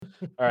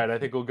All right, I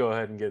think we'll go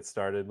ahead and get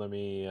started. Let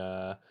me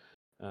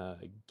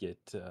get.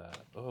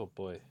 Oh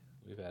boy,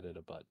 we've added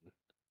a button.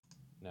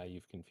 Now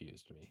you've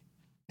confused me.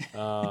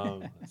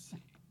 Let's see.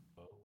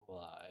 Go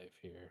live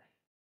here.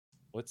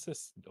 What's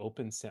this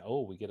open sound?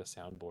 Oh, we get a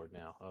soundboard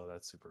now. Oh,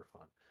 that's super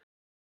fun.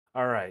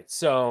 All right.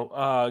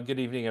 So, good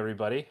evening,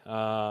 everybody.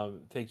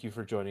 Thank you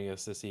for joining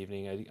us this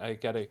evening. I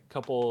got a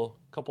couple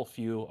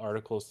few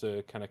articles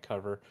to kind of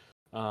cover.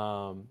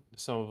 Some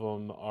of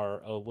them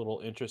are a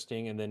little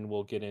interesting, and then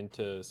we'll get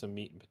into some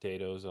meat and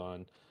potatoes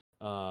on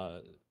uh,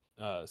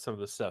 some of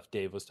the stuff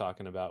Dave was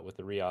talking about with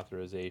the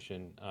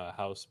reauthorization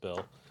House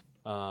bill.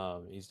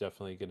 He's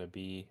definitely going to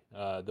be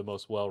the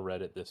most well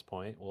read at this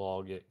point. We'll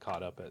all get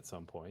caught up at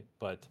some point,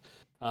 but.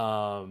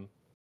 Um,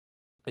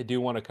 I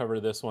do want to cover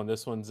this one.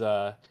 This one's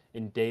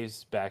in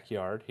Dave's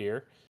backyard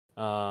here.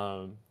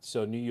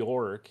 So New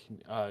York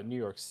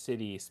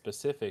City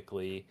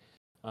specifically,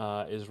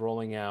 is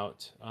rolling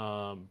out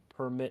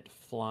permit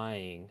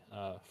flying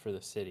for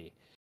the city.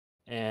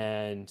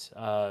 And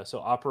so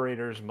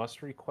operators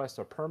must request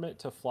a permit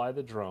to fly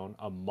the drone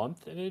a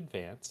month in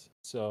advance.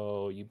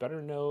 So you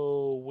better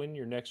know when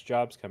your next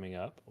job's coming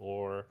up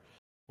or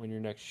when your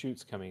next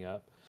shoot's coming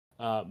up.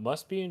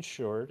 Must be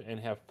insured and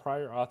have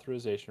prior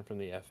authorization from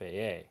the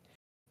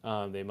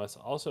FAA. They must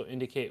also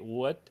indicate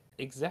what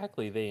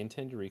exactly they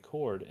intend to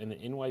record, and the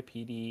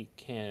NYPD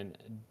can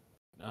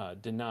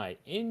deny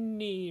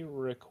any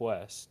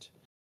request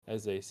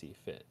as they see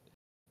fit.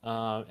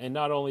 And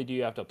not only do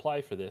you have to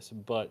apply for this,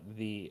 but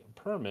the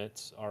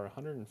permits are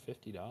 $150.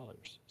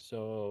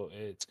 So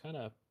it's kind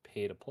of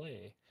pay to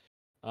play.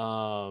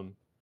 Um,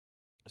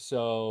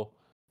 so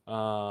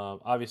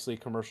obviously,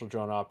 commercial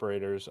drone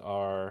operators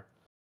are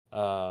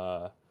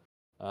uh,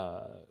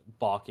 uh,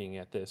 balking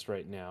at this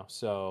right now.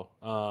 So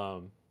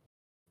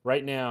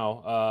right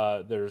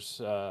now,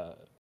 there's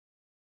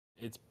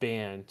it's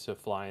banned to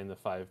fly in the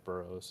five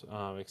boroughs,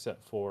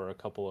 except for a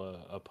couple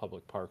of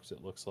public parks.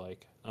 It looks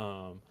like.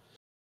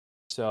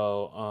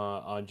 So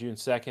on June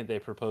 2nd, they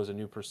proposed a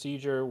new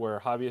procedure where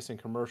hobbyists and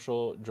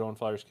commercial drone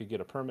flyers could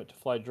get a permit to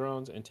fly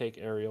drones and take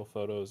aerial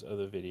photos of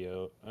the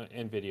video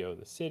and video of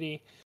the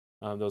city.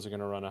 Those are going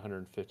to run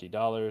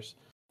 $150.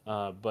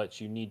 But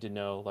you need to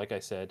know, like I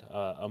said,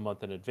 a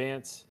month in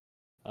advance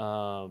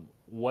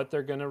what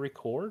they're going to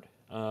record,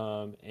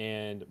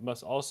 and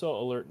must also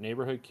alert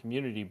neighborhood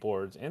community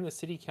boards and the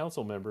city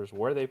council members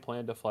where they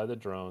plan to fly the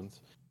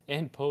drones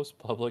and post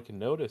public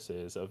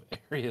notices of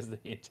areas they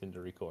intend to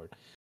record.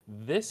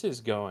 This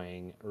is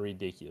going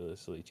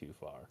ridiculously too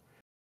far.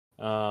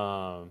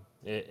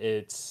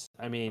 It's,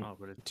 I mean, Oh,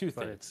 two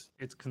things.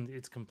 it's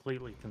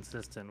completely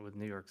consistent with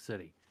New York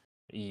City.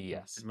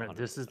 Yes, Remember,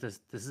 100%.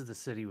 this is the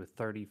city with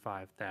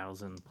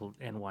 35,000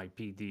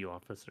 NYPD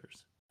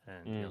officers,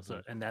 and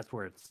Mm-hmm. that's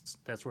where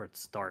it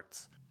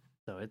starts.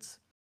 So it's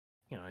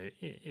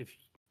if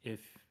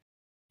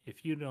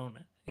if you don't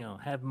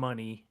have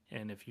money,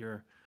 and if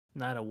you're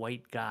not a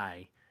white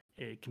guy,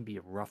 it can be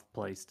a rough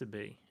place to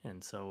be.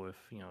 And so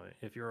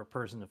if you're a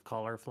person of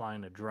color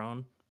flying a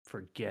drone,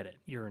 forget it.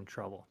 You're in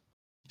trouble.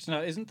 So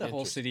now, isn't the whole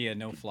Interesting. city a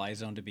no-fly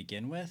zone to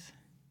begin with?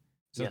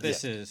 So Yes.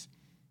 this Yes. is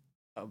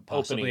Opening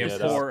possibly a This it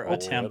is up poor a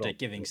attempt little at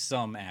giving bit.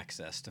 some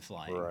access to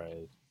flying.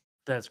 Right.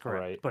 That's correct,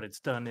 Right. but it's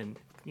done in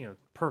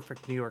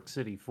perfect New York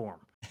City form.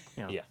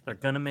 Yeah. They're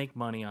gonna make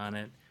money on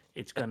it.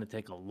 It's gonna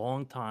take a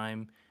long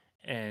time,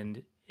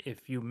 and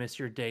if you miss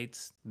your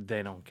dates,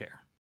 they don't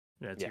care.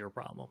 That's Yeah. your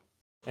problem.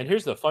 And Yeah,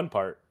 here's the fun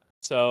part.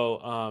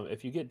 So,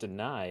 if you get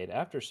denied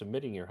after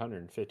submitting your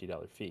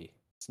 $150 fee,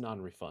 it's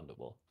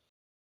non-refundable.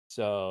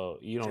 So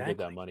you don't get that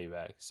exactly. money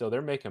back. So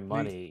they're making New,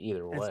 money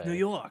either it's New way.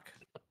 York.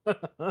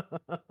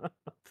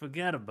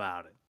 Forget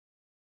about it.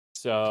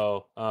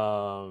 So,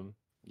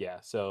 yeah.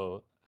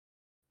 So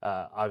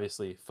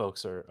obviously,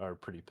 folks are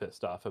pretty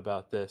pissed off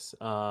about this.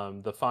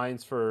 The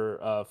fines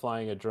for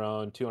flying a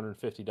drone,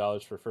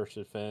 $250 for first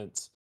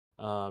offense,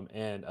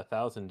 and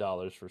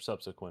 $1,000 for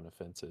subsequent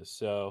offenses.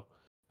 So,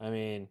 I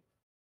mean,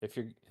 if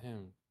you're,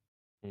 hmm.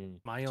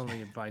 My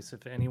only advice,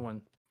 if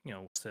anyone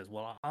says,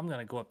 "Well, I'm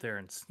gonna go up there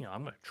and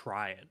I'm gonna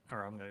try it,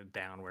 or I'm gonna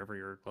down wherever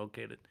you're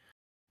located,"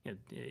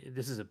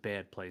 this is a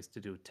bad place to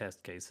do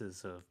test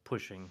cases of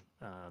pushing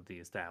the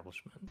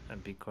establishment,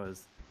 and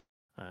because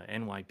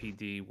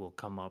NYPD will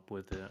come up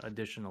with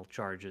additional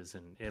charges,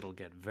 and it'll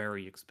get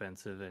very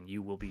expensive, and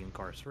you will be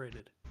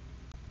incarcerated.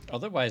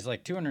 Otherwise,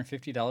 like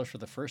 $250 for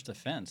the first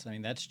offense. I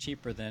mean, that's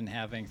cheaper than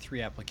having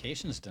 3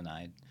 applications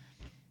denied.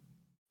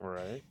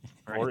 Right,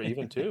 Right? or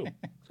even two.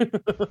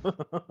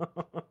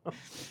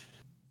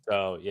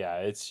 So yeah,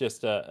 it's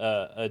just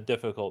a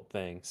difficult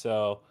thing.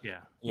 So,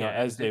 Yeah, yeah,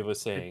 as Dave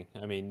was saying,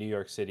 I mean, New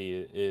York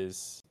City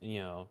is,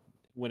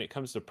 when it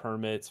comes to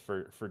permits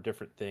for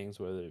different things,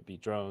 whether it be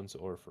drones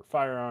or for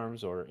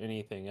firearms or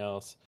anything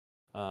else,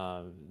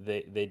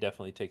 they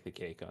definitely take the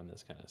cake on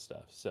this kind of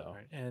stuff. So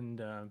right.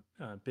 And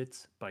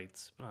Bits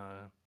Bytes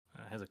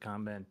has a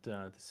comment.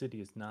 The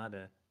city is not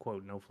a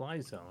quote no-fly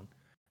zone,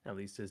 at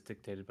least as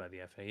dictated by the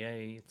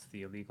FAA. It's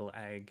the illegal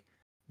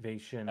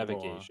agvation law,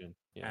 navigation,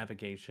 yeah.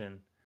 avigation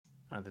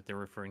that they're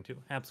referring to.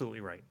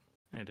 Absolutely right.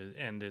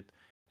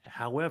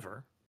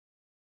 However,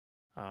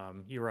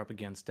 you're up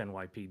against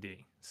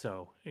NYPD.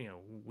 So,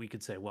 we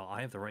could say, well,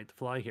 I have the right to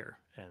fly here.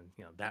 And,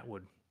 that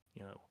would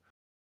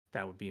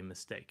be a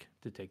mistake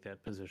to take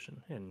that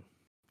position. And,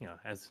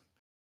 as,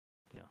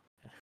 you know,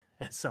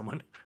 as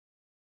someone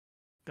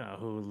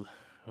who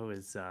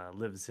lives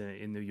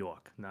in New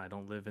York. No, I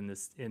don't live in the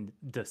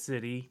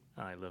city.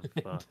 I live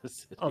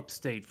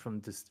upstate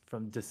from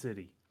the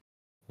city.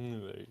 There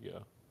you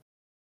go.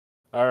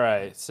 All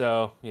right,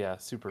 so yeah,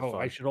 super Oh,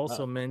 fun. I should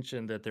also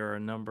mention that there are a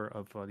number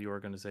of the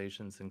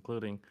organizations,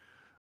 including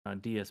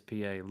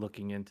DSPA,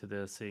 looking into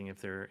this, seeing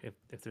if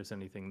there's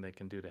anything they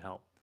can do to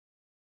help.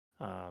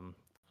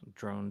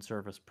 Drone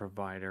Service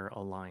Provider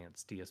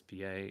Alliance,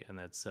 DSPA, and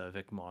that's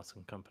Vic Moss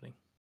and Company.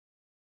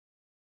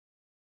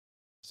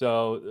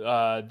 So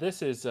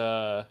this is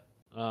they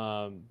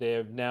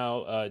have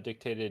now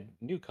dictated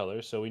new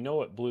colors. So we know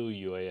what blue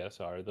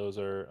UAS are. Those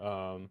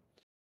are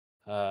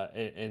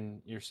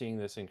and you're seeing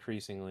this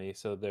increasingly.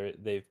 So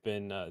they've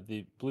been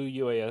the blue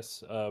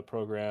UAS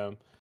program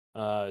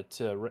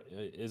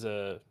is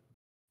a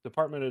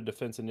Department of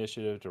Defense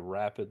initiative to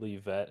rapidly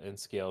vet and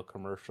scale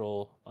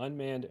commercial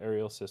unmanned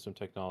aerial system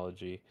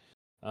technology.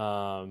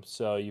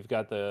 So you've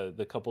got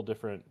the couple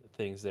different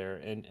things there,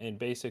 and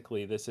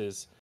basically this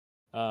is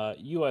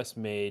U.S.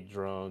 made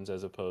drones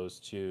as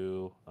opposed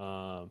to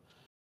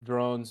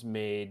drones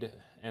made,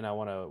 and I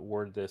want to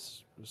word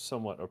this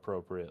somewhat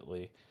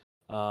appropriately.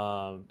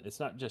 It's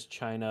not just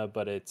China,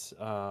 but it's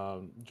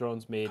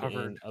drones made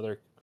in other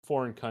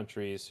foreign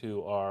countries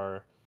who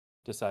are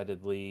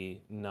decidedly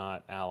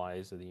not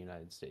allies of the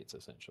United States,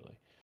 essentially.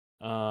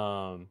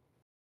 Um,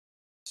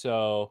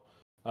 so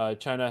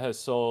China has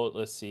sold,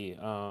 let's see,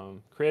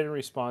 created in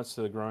response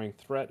to the growing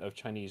threat of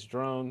Chinese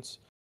drones.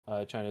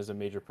 China is a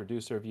major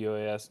producer of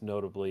UAS,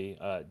 notably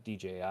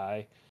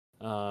DJI,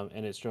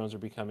 and its drones are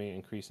becoming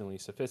increasingly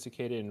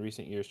sophisticated. In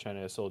recent years, China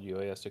has sold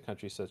UAS to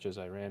countries such as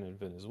Iran and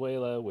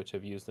Venezuela, which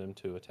have used them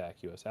to attack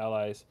U.S.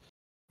 allies.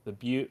 The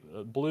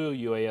Blue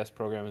UAS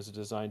program is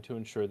designed to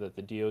ensure that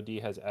the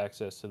DoD has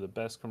access to the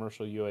best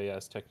commercial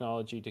UAS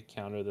technology to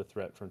counter the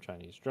threat from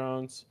Chinese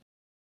drones.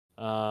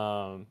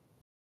 So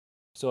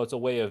it's a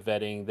way of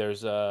vetting.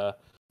 There's a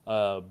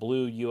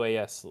blue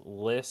UAS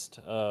list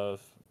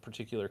of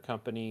particular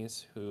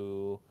companies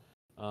who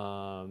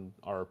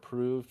are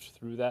approved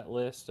through that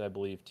list. I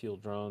believe Teal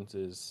Drones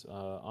is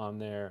on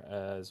there,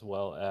 as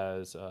well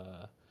as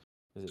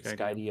is it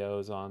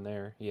Skydio is on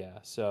there? Yeah.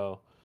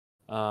 So,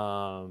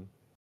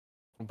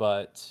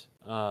 but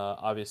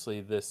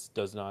obviously this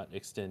does not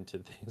extend to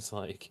things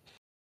like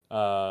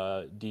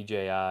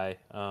DJI.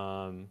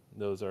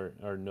 Those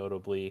are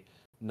notably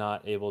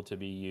not able to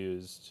be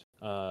used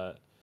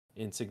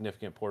in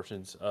significant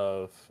portions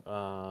of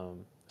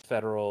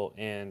federal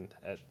and,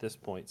 at this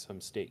point,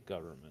 some state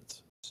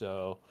governments.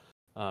 So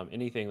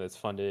anything that's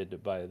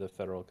funded by the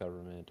federal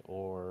government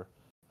or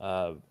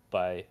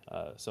by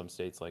some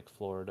states like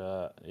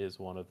Florida is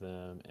one of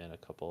them, and a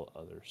couple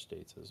other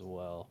states as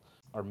well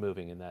are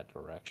moving in that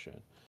direction.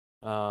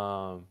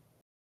 So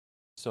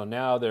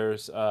now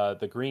there's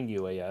the Green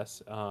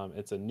UAS.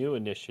 It's a new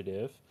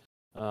initiative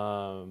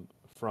from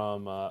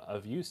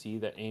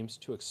UC that aims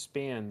to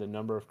expand the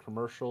number of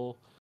commercial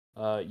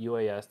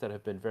UAS that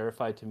have been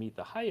verified to meet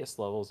the highest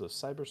levels of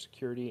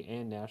cybersecurity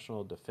and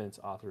National Defense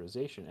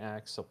Authorization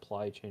Act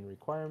supply chain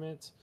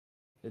requirements.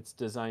 It's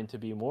designed to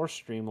be more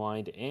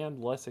streamlined and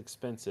less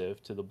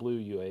expensive to the Blue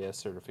UAS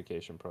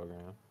certification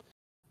program.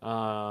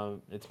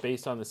 It's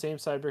based on the same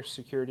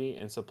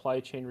cybersecurity and supply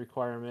chain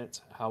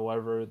requirements.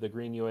 However, the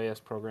Green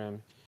UAS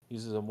program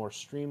uses a more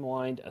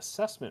streamlined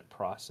assessment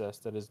process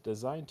that is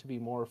designed to be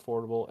more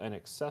affordable and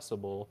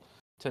accessible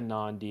to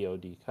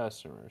non-DoD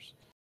customers.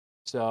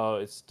 So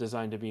it's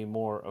designed to be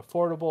more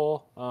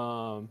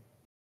affordable.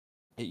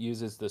 It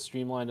uses the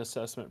streamlined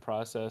assessment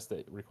process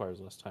that requires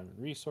less time and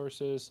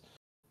resources.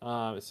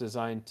 It's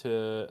designed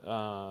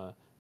to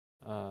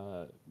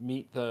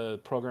meet the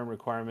program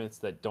requirements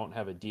that don't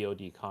have a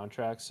DoD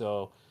contract.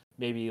 So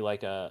maybe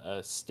like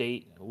a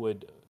state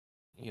would,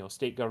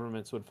 state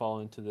governments would fall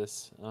into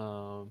this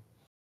kind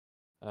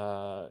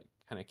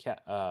of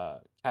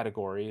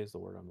category is the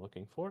word I'm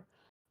looking for.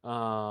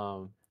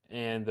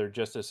 And they're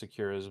just as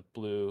secure as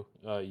Blue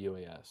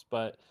UAS.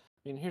 But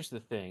I mean, here's the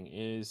thing: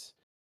 is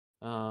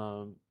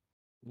you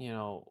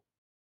know,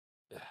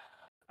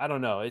 I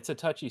don't know. It's a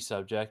touchy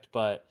subject,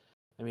 but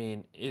I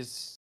mean,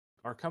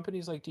 are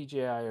companies like DJI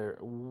or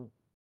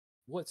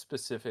what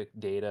specific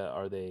data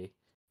are they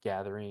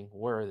gathering?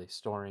 Where are they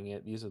storing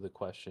it? These are the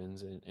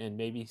questions, and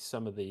maybe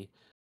some of the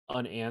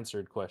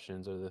unanswered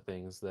questions are the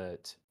things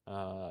that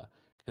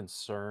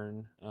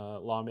concern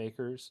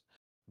lawmakers.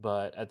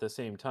 But at the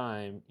same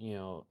time,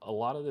 a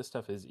lot of this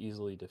stuff is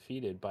easily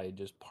defeated by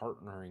just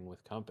partnering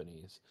with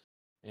companies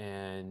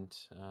and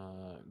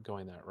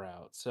going that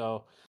route.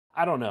 So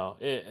I don't know.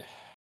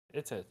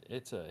 It's a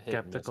hit and miss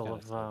Skeptical kind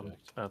of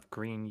subject. of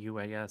Green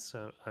UAS.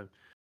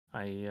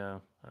 I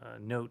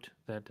note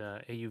that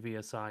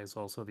AUVSI is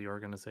also the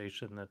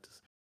organization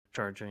that's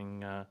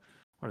charging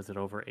what is it,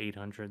 over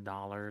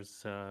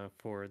 $800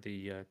 for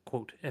the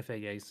quote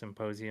FAA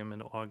symposium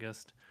in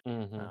August.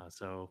 Mm-hmm.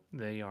 So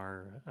they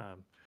are.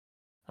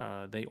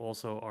 They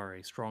also are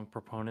a strong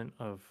proponent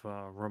of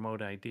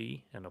remote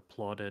ID and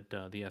applauded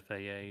the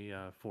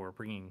FAA for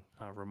bringing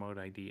remote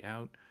ID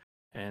out.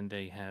 And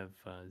they have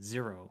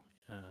zero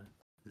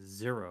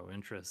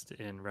interest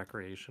in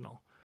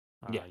recreational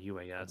Yeah,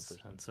 UAS,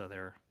 100%. and so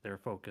their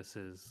focus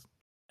is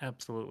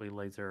absolutely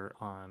laser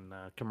on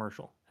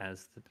commercial,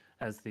 as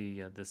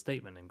the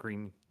statement in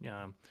Green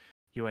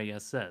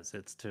UAS says.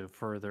 It's to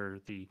further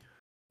the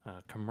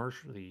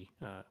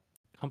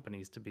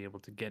companies to be able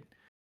to get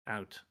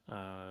out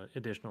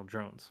additional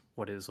drones.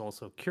 What is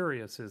also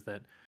curious is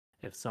that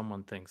if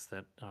someone thinks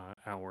that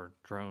our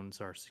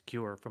drones are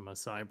secure from a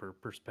cyber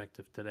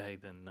perspective today,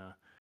 then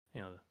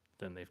you know,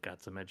 then they've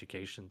got some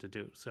education to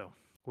do. So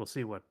we'll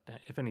see what,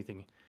 if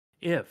anything,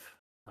 if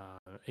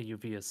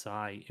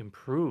AUVSI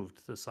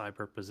improved the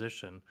cyber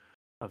position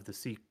of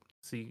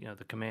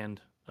the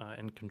command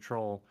and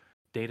control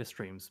data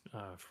streams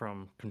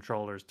from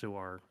controllers to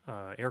our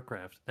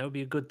aircraft. That would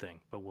be a good thing,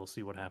 but we'll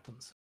see what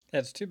happens.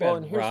 That's too Well,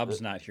 and bad here's Rob's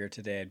the not here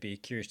today. I'd be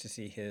curious to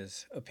see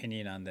his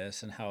opinion on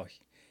this and how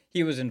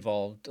he was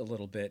involved a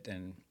little bit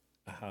and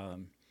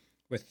um,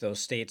 with those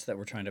states that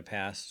were trying to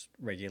pass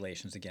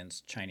regulations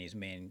against Chinese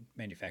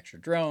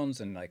manufactured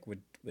drones, and like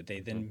would they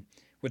Mhm. then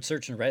would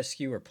search and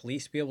rescue or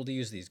police be able to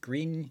use these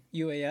green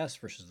UAS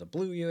versus the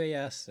blue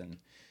UAS, and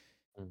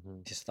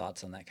Mhm. his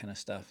thoughts on that kind of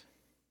stuff.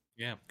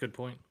 Yeah, good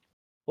point.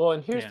 Well,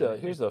 and Yeah,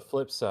 here's the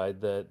flip side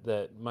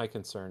that my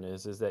concern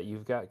is that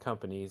you've got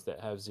companies that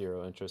have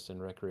zero interest in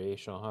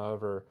recreational.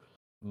 However,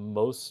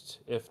 most,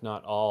 if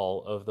not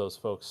all, of those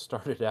folks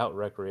started out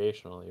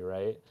recreationally,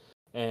 right?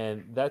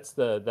 And that's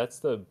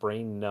the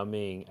brain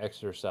numbing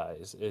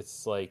exercise.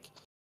 It's like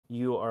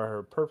you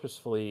are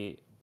purposefully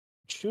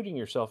shooting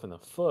yourself in the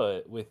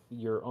foot with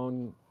your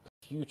own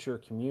future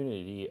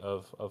community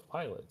of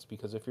pilots,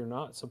 because if you're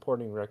not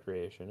supporting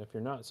recreation, if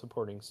you're not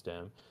supporting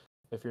STEM,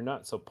 if you're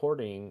not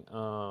supporting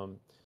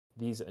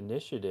these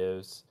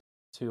initiatives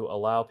to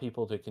allow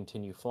people to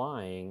continue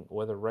flying,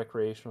 whether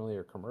recreationally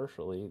or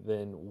commercially,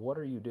 then what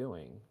are you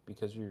doing?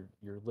 Because you're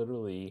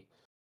literally,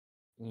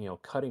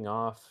 cutting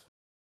off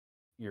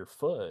your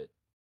foot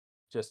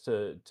just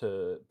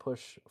to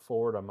push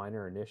forward a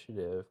minor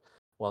initiative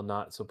while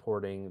not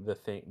supporting the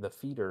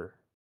feeder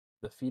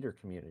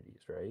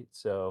communities, right?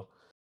 So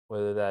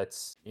whether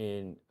that's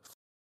in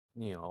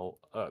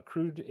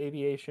crewed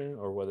aviation,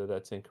 or whether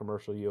that's in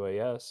commercial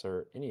UAS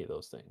or any of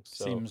those things.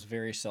 So Seems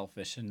very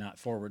selfish and not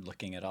forward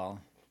looking at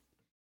all.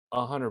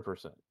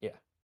 100%, yeah,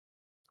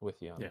 with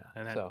you on yeah, that.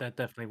 and that So that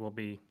definitely will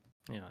be,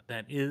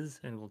 that is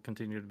and will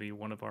continue to be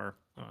one of our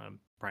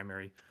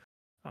primary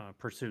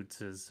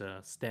pursuits is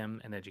STEM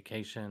and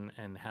education,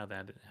 and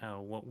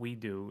how what we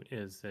do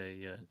is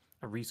a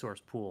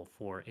resource pool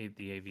for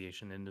the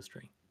aviation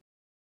industry.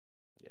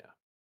 yeah.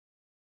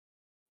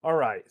 All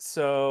right.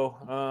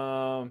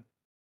 So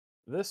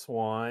this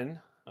one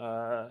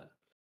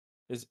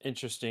is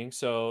interesting.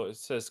 So it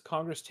says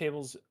Congress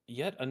tables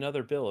yet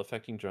another bill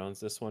affecting drones.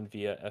 This one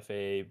via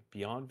FAA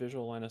Beyond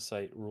Visual Line of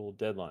Sight rule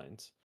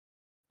deadlines.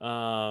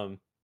 Um,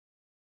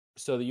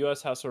 so the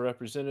U.S. House of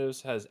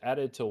Representatives has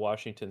added to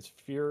Washington's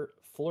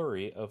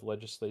flurry of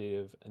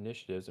legislative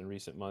initiatives in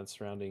recent months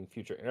surrounding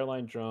future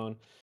airline drone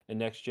and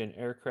next-gen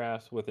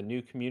aircraft with a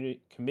new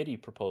committee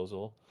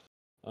proposal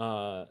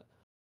uh,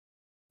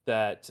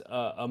 that,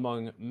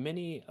 among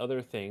many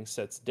other things,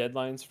 sets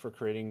deadlines for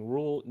creating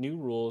new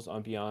rules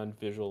on beyond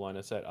visual line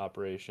of sight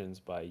operations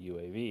by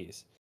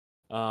UAVs.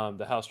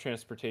 The House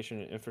Transportation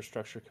and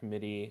Infrastructure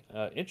Committee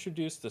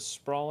introduced the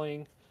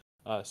sprawling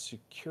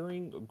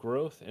Securing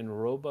Growth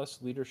and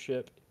Robust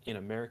Leadership in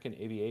American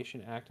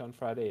Aviation Act on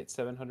Friday at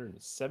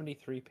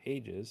 773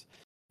 pages,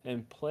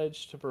 and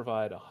pledged to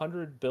provide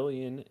 $100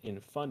 billion in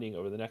funding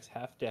over the next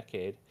half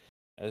decade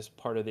as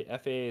part of the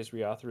FAA's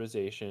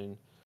reauthorization.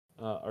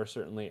 Are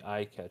certainly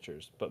eye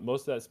catchers, but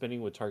most of that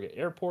spending would target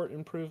airport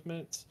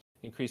improvements,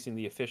 increasing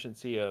the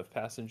efficiency of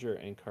passenger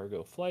and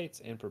cargo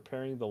flights, and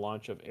preparing the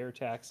launch of air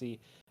taxi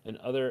and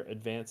other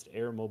advanced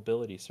air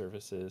mobility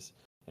services,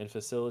 and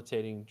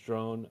facilitating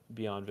drone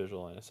beyond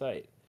visual line of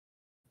sight.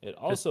 It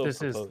This also this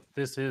is proposes,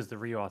 this is the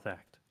Reauth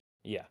Act.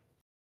 yeah,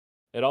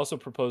 it also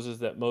proposes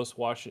that most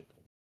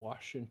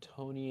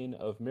Washingtonian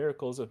of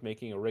miracles of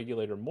making a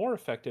regulator more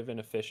effective and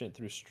efficient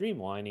through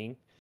streamlining,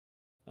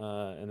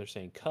 and they're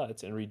saying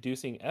cuts, and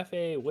reducing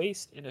FAA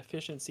waste,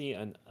 inefficiency,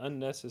 and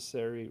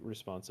unnecessary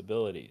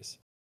responsibilities.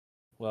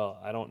 Well,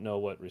 I don't know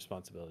what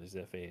responsibilities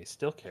the FAA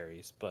still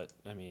carries, but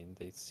I mean,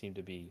 they seem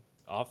to be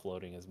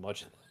offloading as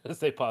much as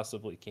they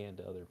possibly can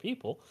to other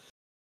people.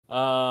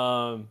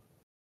 Um,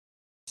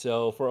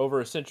 so, for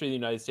over a century, the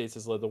United States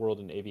has led the world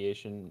in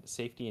aviation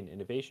safety and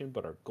innovation,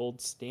 but our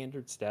gold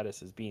standard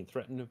status is being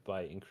threatened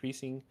by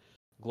increasing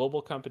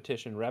global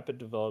competition, rapid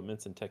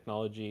developments in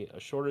technology, a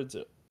shortage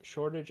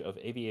of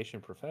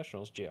aviation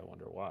professionals. Gee, I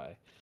wonder why.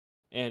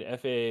 And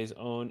FAA's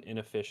own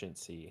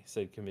inefficiency,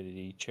 said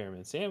Committee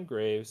Chairman Sam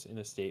Graves in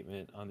a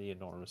statement on the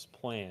enormous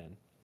plan.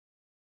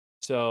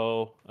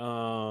 So,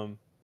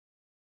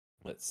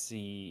 let's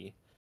see.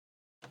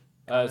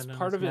 As Comment on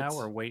part this of now,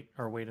 it,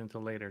 or wait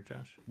until later,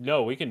 Josh.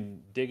 no, we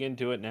can dig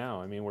into it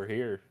now. I mean, we're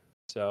here.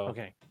 So,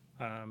 Okay.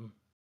 I'm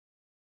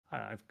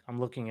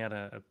looking at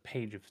a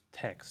page of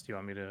text. Do you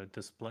want me to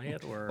display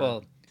it or?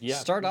 Well, yeah,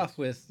 start off please.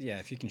 with, yeah,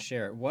 if you can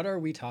share it. What are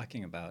we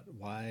talking about?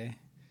 Why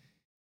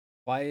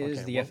is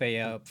Okay. the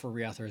FAA up for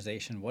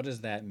reauthorization? What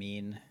does that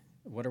mean?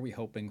 What are we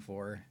hoping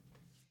for?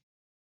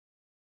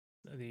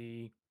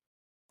 The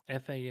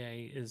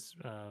FAA is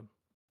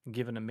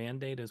given a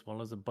mandate as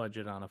well as a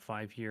budget on a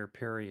 5-year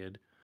period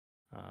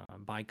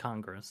by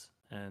Congress,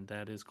 and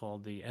that is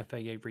called the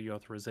FAA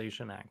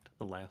Reauthorization Act.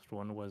 The last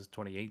one was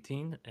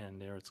 2018,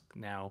 and there's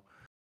now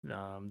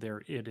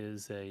there it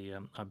is a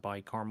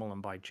bicameral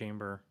and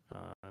bi-chamber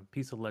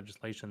piece of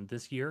legislation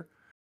this year,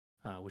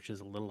 which is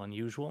a little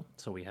unusual.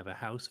 So we have a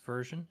House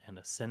version and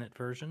a Senate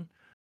version.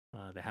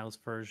 The House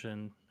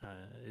version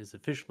is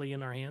officially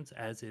in our hands,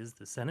 as is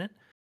the Senate.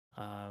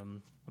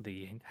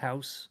 The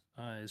House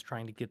is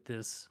trying to get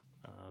this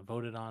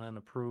voted on and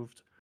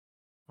approved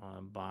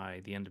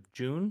by the end of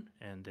June,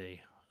 and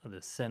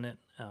the Senate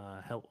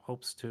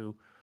hopes to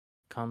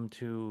come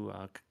to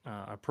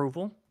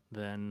approval.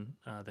 Then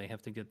they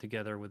have to get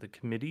together with the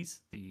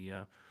committees, the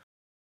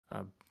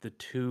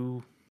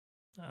two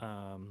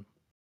um,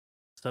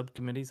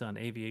 subcommittees on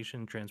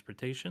aviation and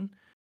transportation,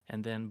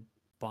 and then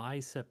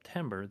by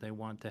September they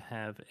want to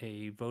have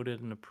a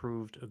voted and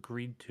approved,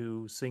 agreed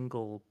to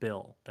single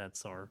bill.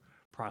 That's our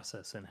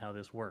process and how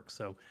this works.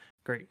 So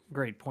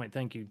great point.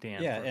 Thank you,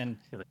 Dan, Yeah, for and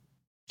the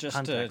just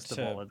context of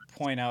to all of this.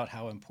 point out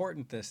how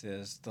important this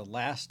is, the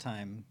last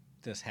time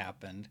this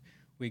happened,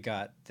 we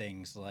got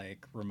things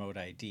like remote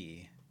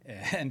ID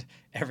and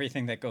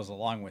everything that goes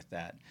along with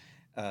that.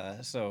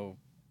 So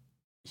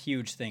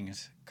huge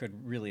things could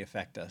really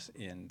affect us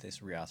in this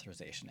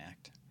Reauthorization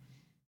Act.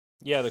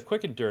 Yeah, the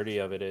quick and dirty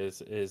of it is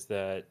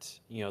that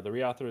the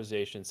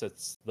reauthorization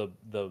sets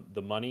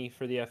the money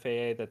for the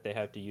FAA that they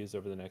have to use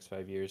over the next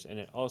 5 years, and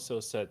it also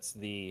sets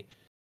the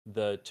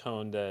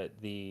tone that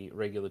the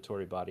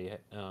regulatory body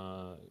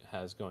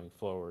has going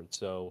forward.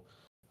 So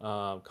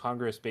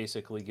Congress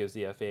basically gives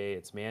the FAA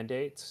its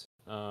mandates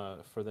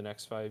for the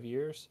next 5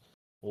 years,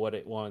 what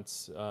it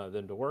wants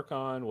them to work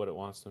on, what it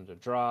wants them to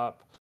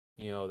drop,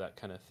 that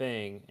kind of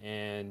thing,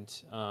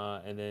 and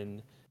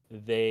then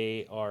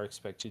they are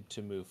expected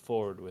to move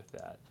forward with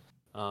that.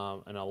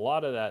 And a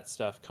lot of that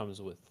stuff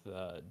comes with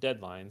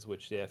deadlines,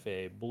 which the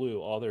FAA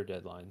blew all their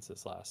deadlines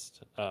this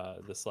last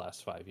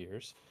 5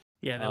 years.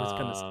 Yeah, that was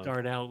going to Um,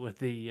 start out with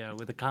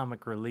the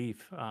comic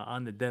relief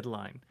on the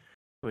deadline,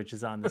 which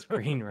is on the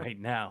screen right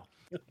now.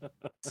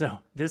 So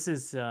this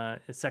is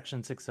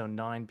Section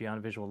 609,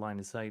 Beyond Visual Line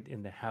of Sight,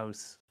 in the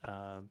House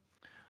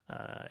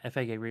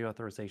FAA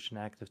Reauthorization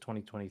Act of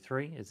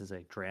 2023. This is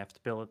a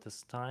draft bill at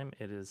this time.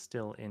 It is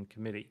still in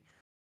committee.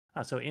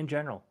 So in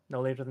general,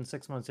 no later than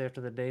 6 months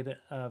after the date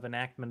of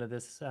enactment of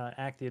this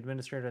act, the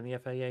administrator and the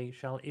FAA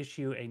shall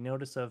issue a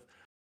notice of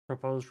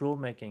proposed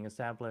rulemaking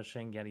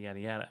establishing yada, yada,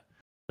 yada.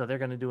 So they're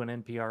going to do an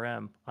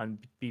NPRM on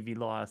BV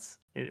loss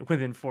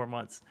within 4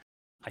 months.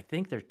 I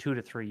think they're 2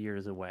 to 3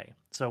 years away.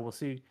 So we'll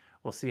see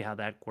how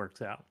that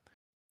works out.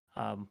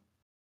 Yeah,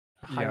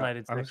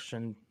 Highlighted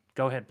section.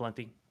 Go ahead,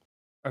 Blunty.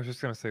 I was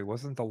just gonna say,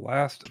 wasn't the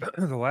last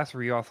the last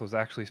reauth was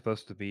actually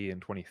supposed to be in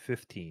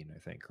 2015, I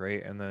think,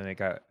 right? And then it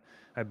got,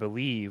 I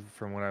believe,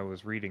 from what I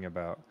was reading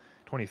about,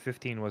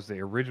 2015 was the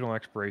original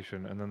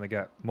expiration, and then they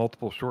got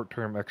multiple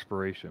short-term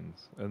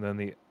expirations, and then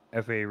the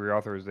FAA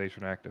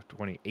Reauthorization Act of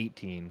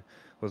 2018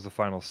 was the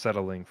final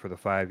settling for the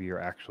 5-year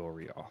actual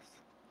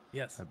reauth,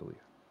 Yes. I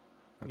believe.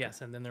 Okay.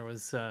 Yes, and then there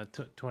was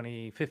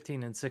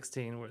 2015 and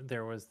 16.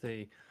 There was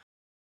the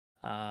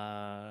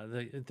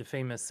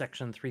famous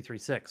Section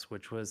 336,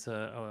 which was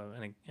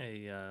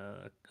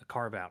a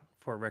carve out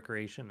for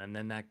recreation, and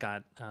then that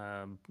got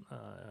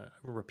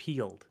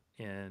repealed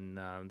in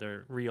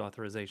their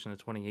reauthorization of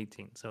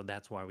 2018. So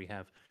that's why we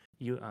have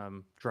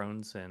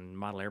drones and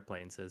model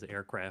airplanes as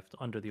aircraft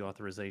under the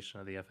authorization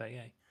of the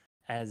FAA,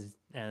 as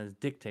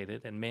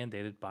dictated and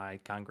mandated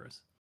by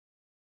Congress.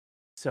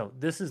 So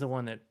this is the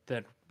one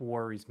that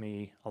worries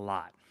me a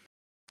lot.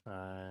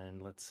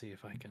 And let's see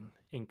if I can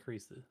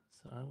increase this.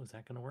 Was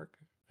that going to work?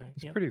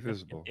 It's Yep. pretty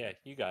visible. yeah,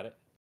 you got it.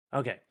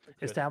 Okay. That's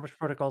good. Establish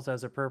protocols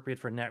as appropriate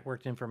for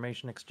networked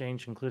information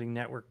exchange, including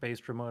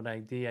network-based remote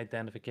ID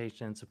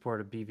identification and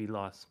support of BV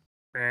loss.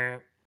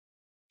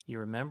 You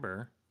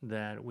remember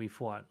that we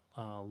fought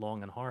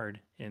long and hard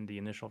in the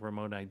initial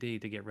remote ID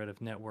to get rid of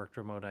networked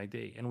remote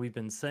ID. And we've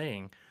been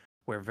saying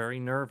we're very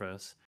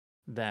nervous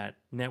that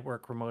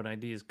network remote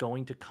ID is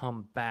going to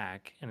come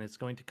back, and it's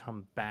going to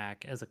come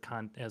back as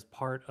as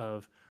part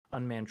of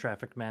unmanned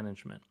traffic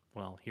management.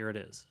 Well, here it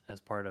is, as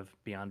part of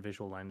Beyond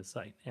Visual Line of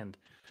Sight. And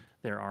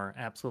there are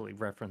absolutely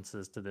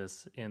references to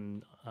this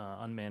in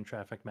unmanned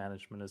traffic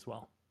management as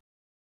well.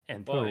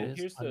 And Well, here it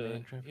is,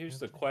 unmanned traffic here's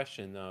the management.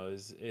 question though,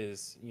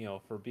 is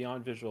for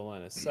beyond visual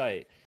line of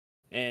sight,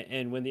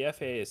 And when the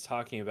FAA is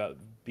talking about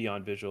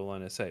beyond visual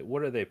line of sight,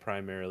 what are they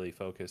primarily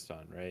focused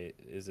on, right?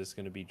 Is this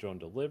going to be drone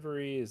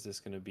delivery? Is this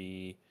going to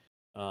be,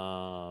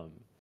 um,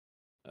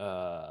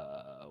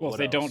 Well, if what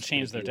they don't else? Could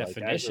change it the be like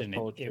definition, it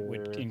would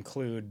agriculture?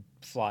 include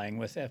flying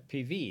with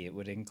FPV. It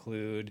would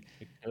include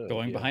It could,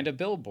 going behind yeah. a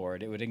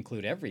billboard. It would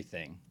include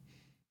everything.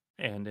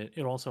 And it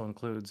also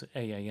includes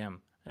AAM,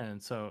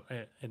 and so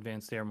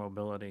advanced air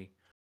mobility.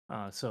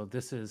 So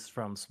this is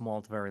from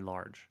small to very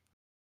large.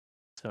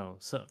 So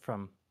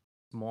from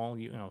small,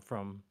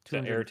 from To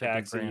air 250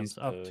 taxis grams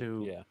up to,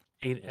 to yeah,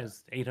 yeah.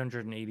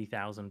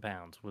 880,000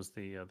 pounds was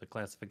the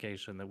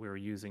classification that we were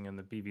using in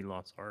the BV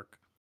Loss ARC.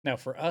 Now,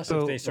 for us,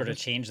 if they So sort of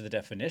just changed the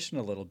definition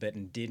a little bit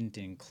and didn't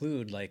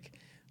include like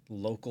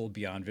local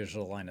beyond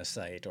visual line of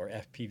sight or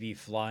FPV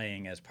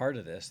flying as part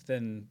of this,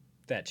 then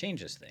that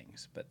changes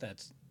things. But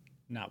that's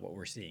not what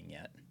we're seeing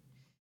yet.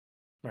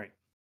 Right.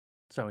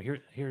 So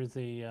here's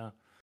the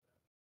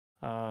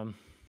um.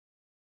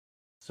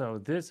 So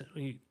this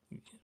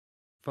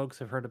folks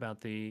have heard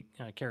about the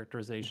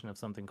characterization of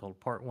something called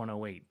Part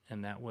 108,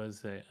 and that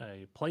was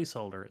a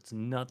placeholder. It's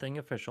nothing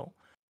official,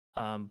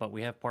 but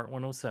we have Part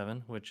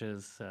 107, which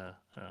is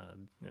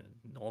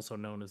also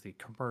known as the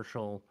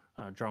commercial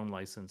drone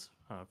license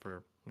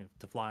for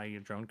to fly a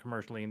drone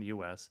commercially in the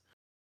U.S.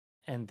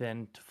 And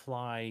then to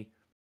fly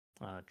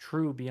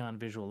true beyond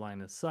visual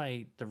line of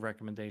sight, the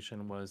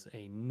recommendation was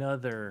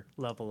another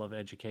level of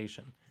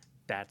education.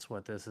 That's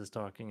what this is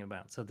talking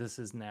about. So this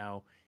is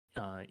now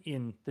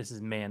this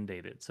is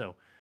mandated. So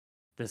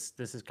this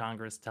is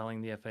Congress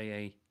telling the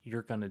FAA,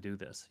 you're going to do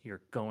this. You're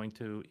going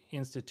to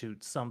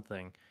institute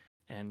something,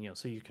 and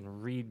so you can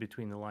read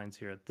between the lines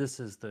here.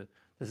 This is the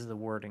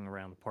wording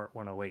around Part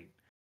 108.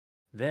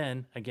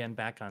 Then again,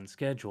 back on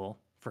schedule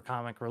for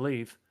comic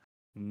relief,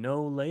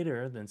 no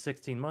later than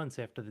 16 months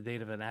after the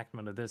date of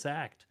enactment of this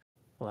act,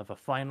 we'll have a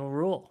final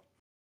rule.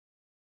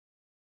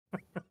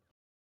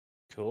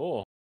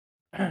 Cool.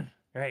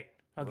 Right.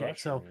 Okay.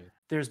 So Russian.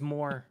 there's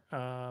more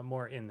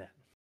in that.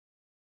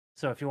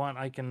 So if you want,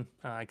 I can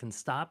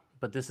stop.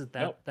 But this is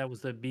Nope. that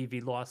was the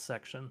BV loss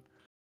section.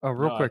 real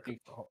No, I quick, think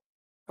I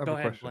have Go a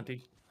ahead, question.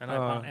 Plenty.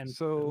 And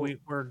So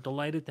we're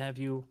delighted to have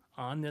you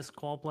on this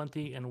call,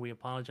 Plenty, and we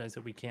apologize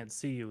that we can't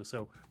see you.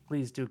 So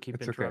please do keep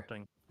it's okay,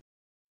 interrupting.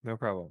 no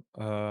problem.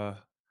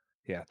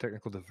 Yeah,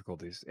 technical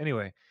difficulties.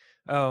 Anyway,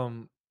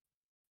 um,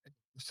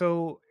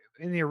 so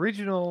in the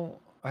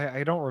original,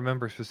 I don't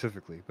remember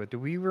specifically, but do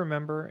we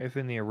remember if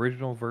in the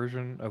original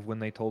version of when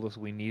they told us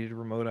we needed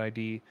remote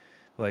ID,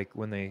 like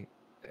when they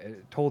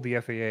told the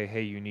FAA,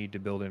 hey, you need to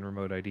build in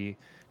remote ID,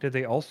 did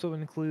they also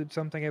include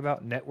something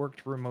about networked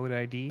remote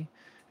ID?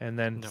 And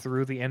then No,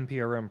 through the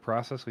NPRM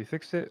process, we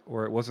fixed it,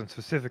 or it wasn't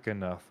specific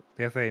enough?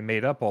 The FAA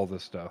made up all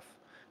this stuff,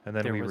 and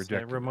then we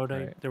rejected it,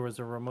 right? there was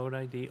a remote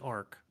ID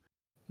ARC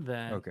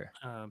that Okay,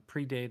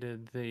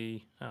 predated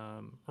the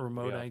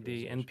remote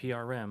ID reauthorization.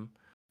 NPRM.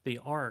 The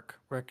ARC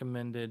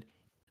recommended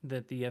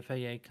that the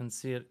FAA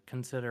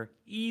consider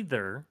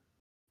either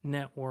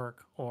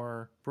network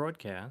or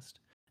broadcast.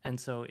 And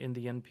so in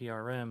the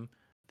NPRM,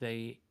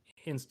 they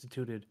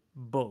instituted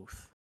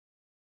both.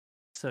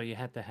 So you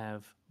had to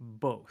have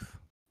both,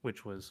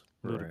 which was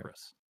right,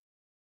 ludicrous.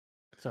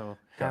 So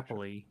gotcha.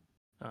 happily,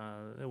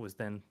 it was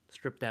then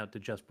stripped out to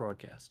just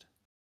broadcast.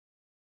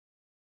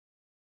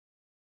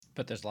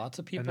 But there's lots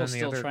of And people then the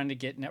still other, trying to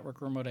get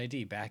network remote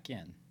ID back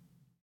in.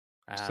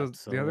 so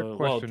the other Absolutely.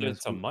 Well, question is,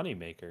 it's a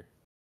moneymaker.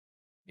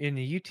 in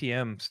the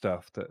UTM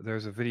stuff,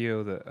 there's a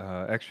video that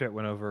XJet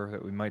went over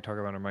that we might talk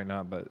about or might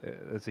not, but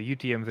it's a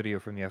UTM video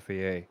from the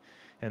FAA,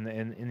 and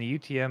in the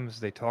UTMs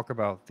they talk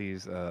about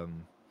these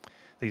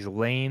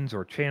lanes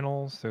or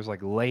channels. There's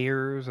like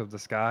layers of the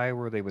sky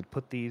where they would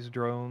put these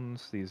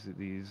drones, these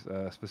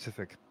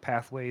specific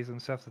pathways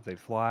and stuff that they'd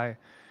fly.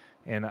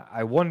 And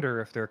I wonder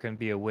if there can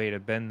be a way to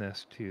bend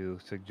this to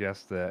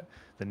suggest that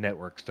the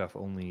network stuff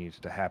only needs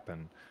to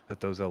happen, that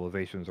those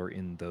elevations are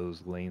in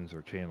those lanes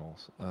or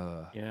channels.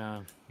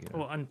 Yeah. You know,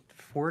 Well,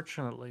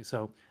 unfortunately,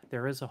 so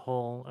there is a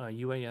whole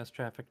UAS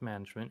traffic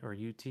management or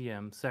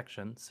UTM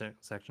section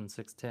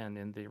 610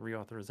 in the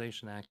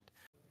Reauthorization Act.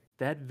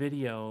 That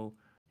video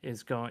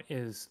is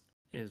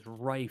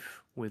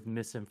rife with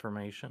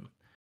misinformation,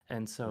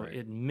 and so right?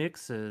 it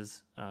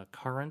mixes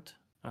current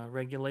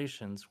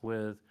regulations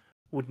with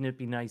 "wouldn't it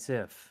be nice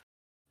if,"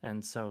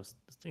 and so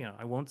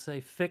I won't say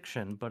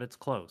fiction, but it's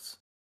close.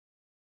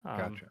 Um,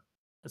 Gotcha.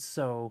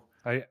 so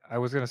I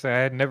was gonna say I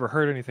had never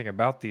heard anything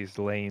about these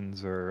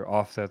lanes or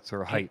offsets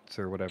or and, heights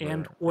or and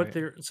whatever, what right?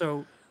 they're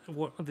so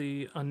what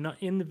the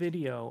in the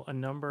video, a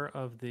number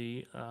of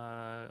the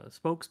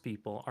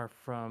spokespeople are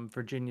from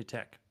Virginia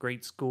Tech,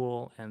 great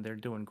school, and they're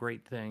doing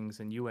great things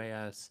in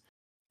UAS.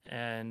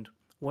 And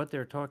what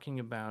they're talking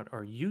about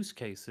are use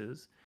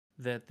cases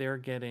that they're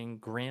getting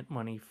grant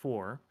money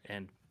for.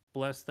 And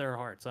bless their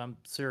hearts, I'm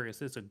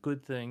serious. It's a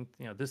good thing.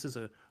 This is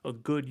a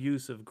good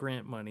use of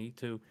grant money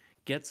to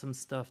get some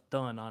stuff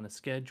done on a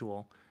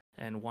schedule.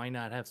 And why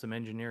not have some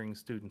engineering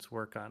students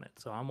work on it?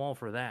 So I'm all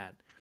for that.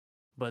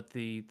 but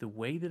the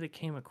way that it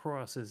came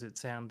across is it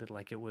sounded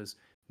like it was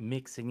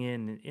mixing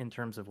in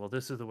terms of, well,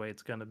 this is the way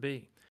it's going to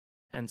be.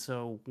 And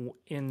so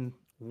in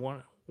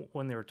one,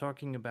 when they were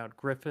talking about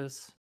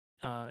Griffiths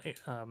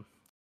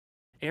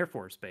Air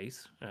Force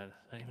Base,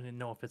 I didn't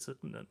know if it's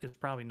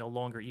probably no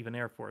longer even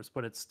Air Force,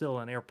 but it's still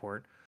an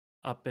airport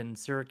up in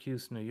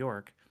Syracuse, New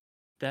York.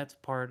 That's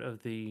part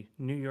of the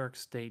New York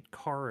State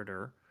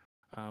corridor,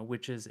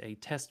 which is a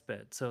test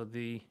bed. So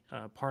the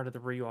part of the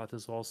reauth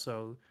is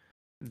also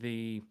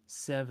the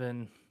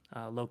 7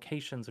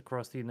 locations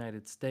across the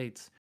United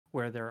States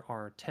where there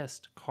are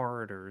test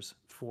corridors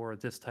for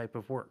this type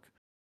of work.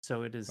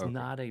 So it is Okay.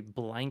 not a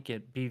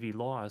blanket BV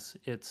loss.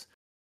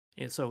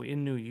 So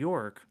in New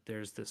York,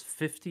 there's this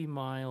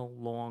 50-mile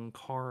long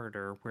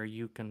corridor where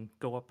you can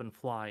go up and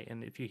fly.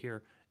 And if you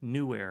hear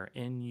Nuair,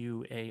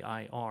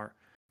 Nuair,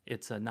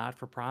 it's a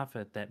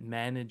not-for-profit that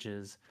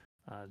manages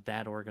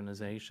that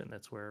organization.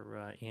 That's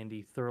where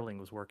Andy Thurling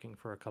was working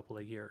for a couple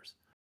of years.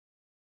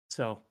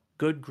 So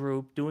good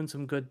group, doing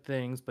some good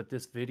things, but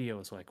this video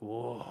is like,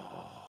 whoa.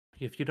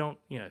 If you don't,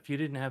 if you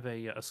didn't have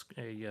a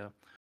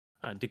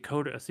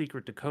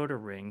secret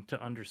decoder ring to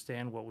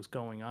understand what was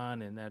going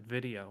on in that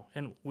video,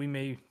 and we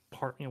may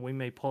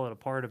pull it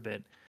apart a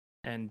bit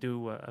and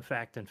do a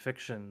fact and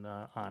fiction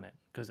on it,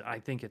 because I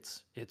think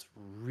it's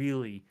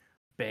really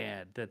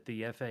bad that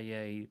the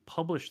FAA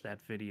published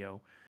that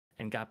video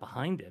and got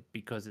behind it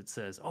because it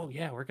says, oh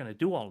yeah, we're going to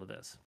do all of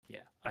this.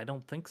 Yeah, I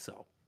don't think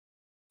so.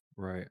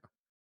 Right.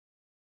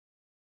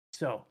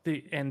 So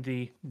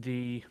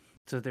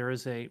so there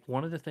is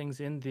one of the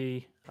things in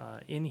the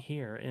in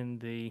here in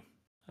the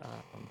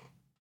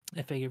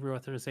FAA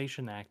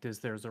Reauthorization Act is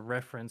there's a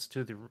reference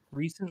to the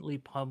recently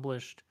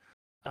published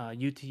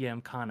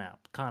UTM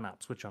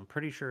ConOps, which I'm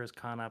pretty sure is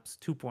ConOps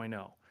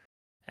 2.0,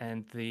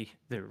 and the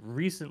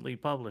recently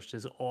published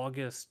is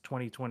August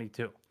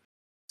 2022.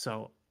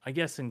 So I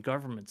guess in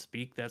government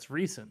speak that's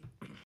recent.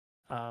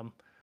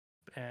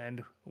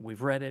 And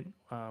we've read it,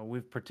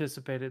 we've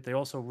participated. They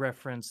also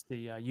reference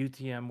the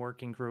UTM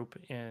working group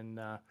in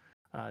the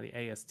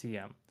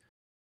ASTM.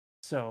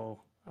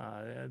 So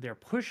they're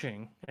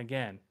pushing,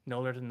 again,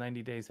 no later than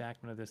 90 days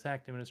enactment of this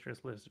act.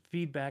 Administrators list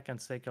feedback on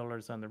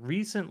stakeholders on the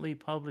recently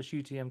published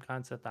UTM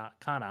concept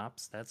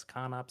ConOps, that's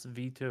ConOps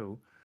V2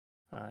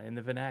 in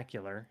the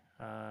vernacular,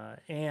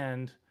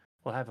 and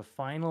we'll have a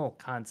final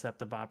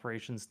concept of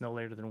operations no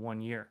later than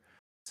 1 year.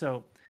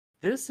 So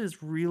this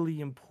is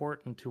really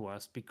important to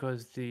us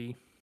because the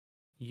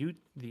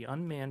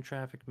unmanned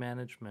traffic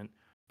management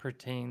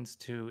pertains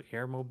to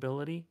air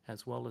mobility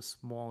as well as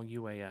small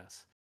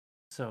UAS.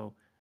 So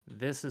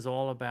this is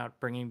all about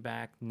bringing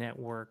back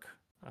network,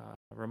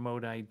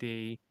 remote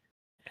ID,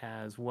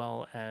 as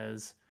well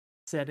as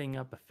setting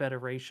up a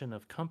federation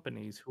of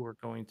companies who are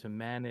going to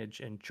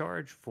manage and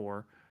charge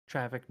for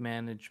traffic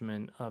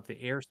management of the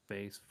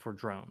airspace for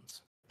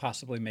drones.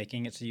 Possibly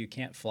making it so you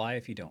can't fly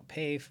if you don't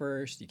pay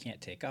first, you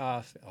can't take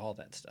off, all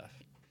that stuff.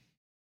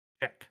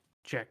 Check,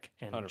 check,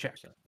 and 100%. check.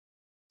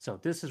 So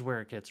this is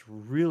where it gets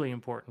really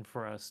important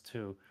for us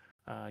to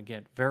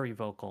get very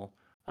vocal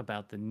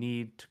about the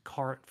need to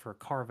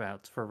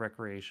carve-outs for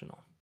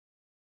recreational.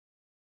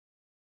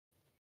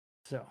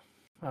 So,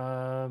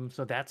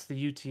 so that's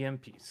the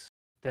UTM piece.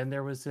 Then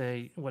there was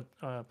starting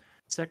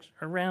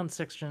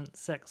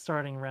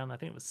around, I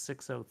think it was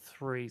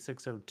 603,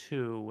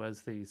 602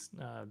 was the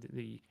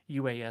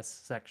UAS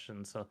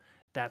section. So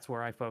that's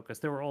where I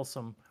focused. There were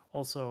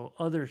also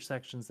other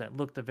sections that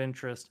looked of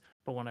interest,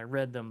 but when I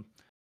read them,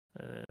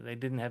 they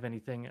didn't have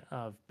anything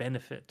of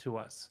benefit to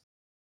us.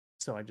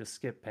 So I just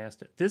skipped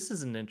past it. This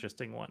is an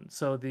interesting one.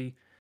 So the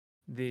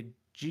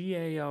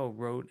GAO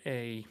wrote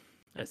a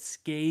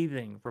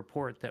scathing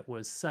report that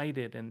was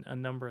cited in a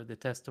number of the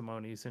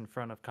testimonies in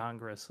front of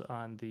Congress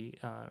on the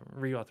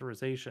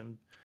reauthorization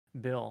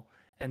bill.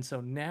 And so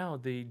now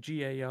the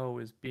GAO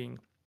is being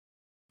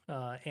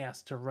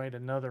asked to write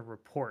another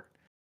report.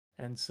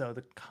 And so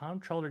the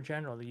Comptroller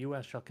General of the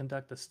U.S. shall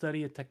conduct a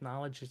study of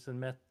technologies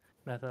and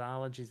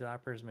methodologies that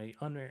operators may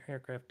under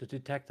aircraft to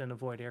detect and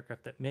avoid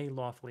aircraft that may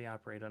lawfully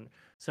operate under.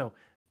 So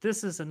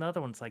this is another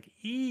one. It's like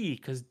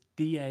because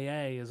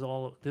DAA is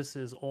all. This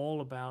is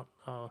all about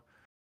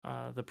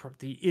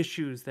the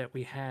issues that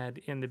we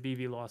had in the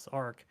BV loss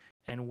arc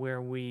and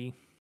where we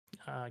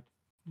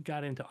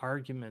got into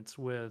arguments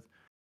with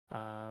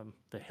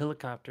the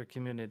helicopter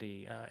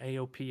community,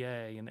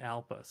 AOPA, and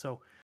ALPA.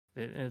 So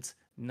it's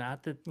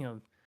not that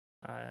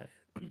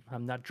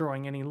I'm not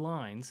drawing any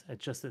lines.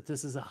 It's just that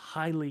this is a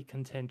highly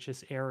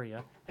contentious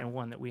area and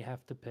one that we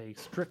have to pay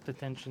strict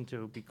attention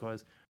to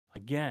because,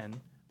 again,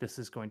 this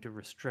is going to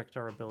restrict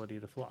our ability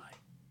to fly.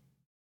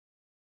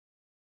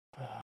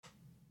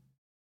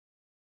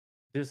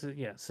 This is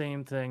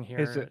same thing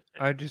here.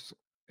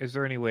 Is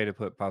there any way to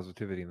put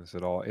positivity in this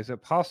at all? Is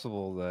it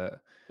possible that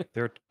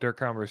their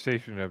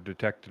conversation of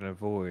detect and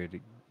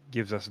avoid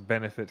gives us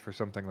benefit for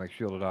something like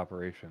shielded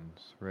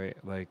operations, right?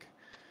 Like,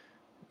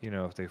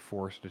 if they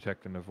force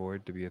detect and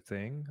avoid to be a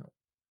thing,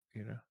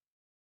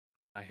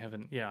 I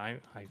haven't. Yeah,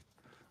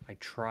 I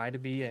try to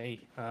be a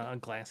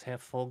glass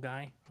half full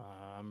guy.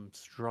 I'm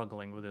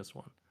struggling with this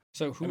one.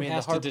 So who I mean, the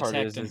has to hard part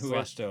detect is and it's who like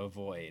has to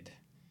avoid?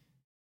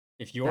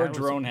 If your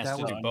drone has that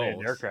to was do the unmanned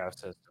both, aircraft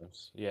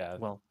systems. Yeah.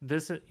 well.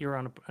 You're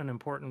on an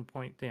important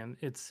point, Dan.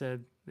 It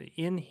said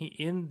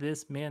in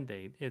this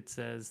mandate, it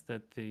says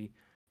that the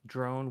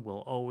drone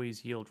will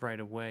always yield right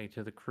away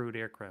to the crewed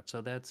aircraft.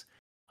 So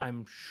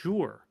I'm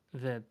sure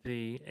that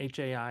the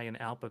HAI and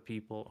ALPA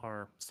people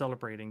are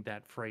celebrating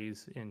that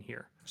phrase in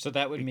here so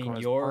that would mean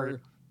because your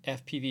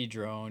FPV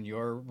drone,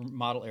 your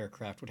model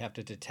aircraft would have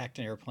to detect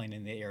an airplane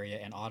in the area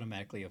and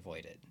automatically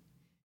avoid it.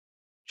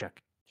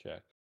 check.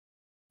 Check.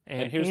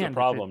 And, And here's the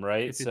problem,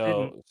 right? if it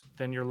didn't, So,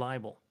 then you're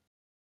liable.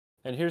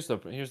 and here's the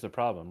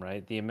problem,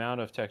 right? The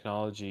amount of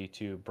technology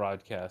to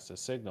broadcast a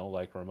signal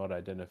like remote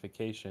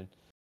identification,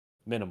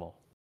 minimal.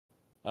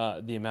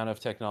 The amount of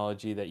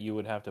technology that you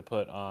would have to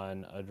put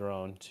on a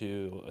drone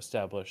to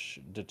establish,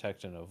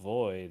 detect, and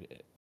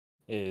avoid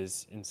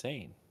is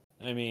insane.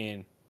 I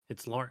mean,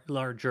 It's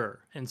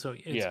larger, and so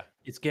yeah,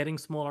 it's getting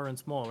smaller and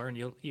smaller. And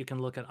you can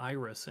look at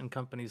Iris and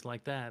companies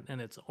like that, and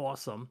it's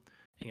awesome.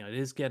 It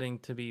is getting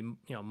to be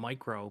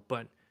micro,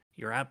 but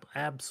you're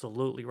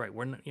absolutely right.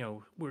 We're not,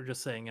 we're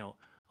just saying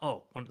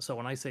so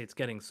when I say it's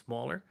getting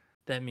smaller,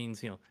 that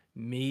means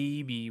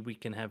maybe we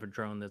can have a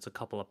drone that's a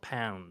couple of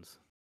pounds,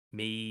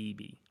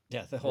 maybe.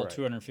 Yeah, the whole right.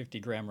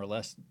 250-gram or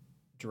less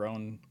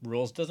drone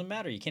rules doesn't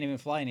matter. You can't even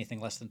fly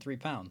anything less than 3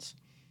 pounds.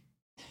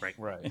 Right.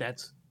 Right.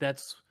 That's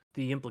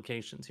the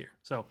implications here.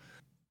 So,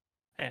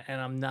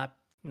 and I'm not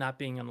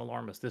being an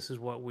alarmist. This is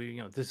what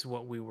we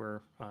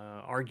were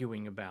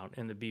arguing about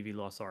in the BV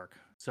Loss Arc.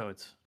 So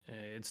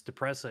it's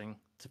depressing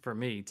for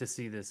me to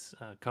see this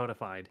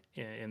codified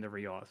in the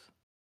reauth.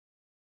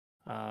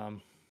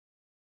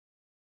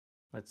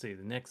 Let's see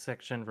the next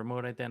section: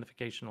 remote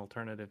identification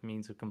alternative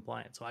means of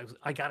compliance. So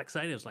I got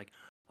excited. I was like,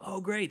 oh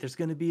great,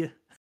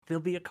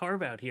 there'll be a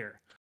carve out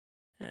here.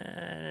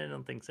 I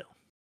don't think so.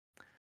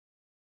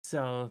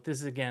 So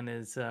this again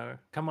is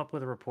come up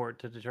with a report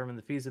to determine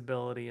the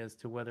feasibility as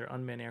to whether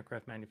unmanned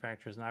aircraft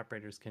manufacturers and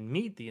operators can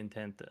meet the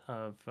intent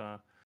of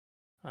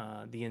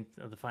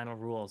the final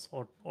rules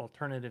or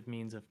alternative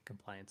means of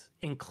compliance,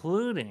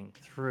 including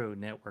through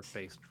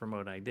network-based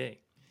remote ID.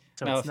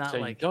 So Now, it's if not So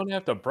you like don't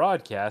have to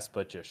broadcast,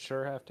 but you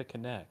sure have to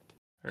connect.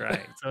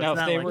 right. So now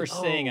it's if not they like were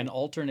saying an oh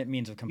alternate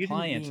means of you didn't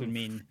compliance would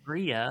mean mean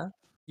FRIA.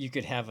 you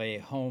could have a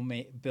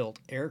home-built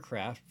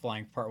aircraft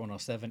flying Part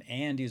 107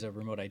 and use a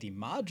remote ID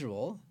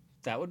module.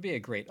 That would be a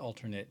great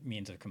alternate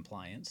means of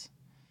compliance.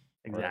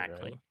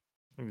 Exactly.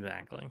 Right.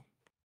 Exactly.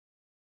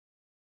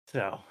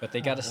 So But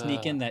they got to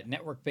sneak in Uh, that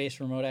network-based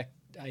remote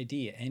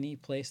ID any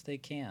place they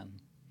can.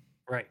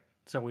 right.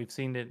 So we've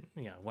seen it,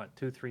 what,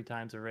 2-3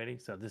 times already.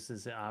 So this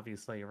is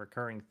obviously a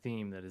recurring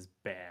theme that is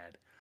bad.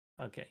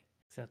 Okay.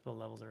 Acceptable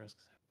levels of risk.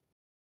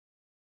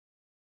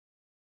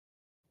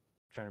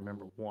 Trying to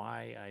remember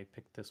why I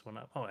picked this one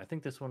up. Oh, I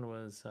think this one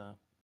was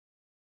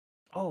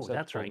oh, that's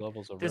acceptable right.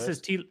 levels of This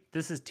risk.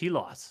 is T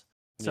loss.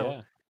 So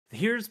Yeah.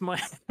 here's my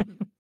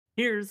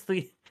here's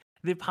the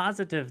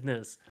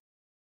positiveness.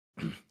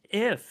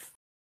 if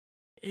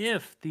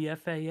the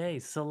FAA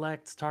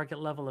selects target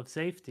level of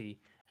safety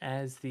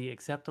as the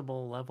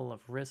acceptable level of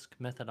risk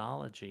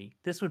methodology,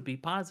 this would be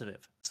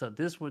positive. So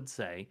this would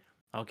say,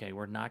 okay,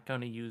 we're not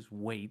going to use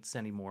weights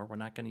anymore. We're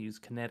not going to use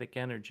kinetic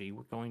energy.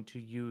 We're going to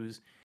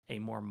use a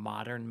more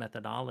modern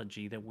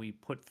methodology that we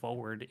put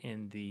forward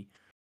in the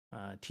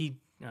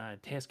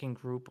tasking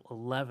group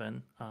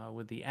 11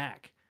 with the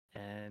AC,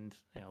 and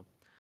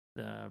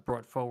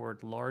brought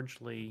forward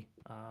largely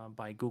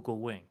by Google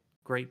Wing.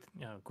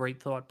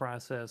 Great thought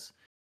process,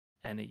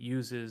 and it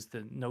uses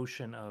the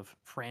notion of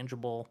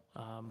frangible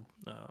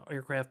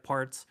aircraft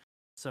parts.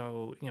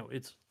 So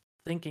it's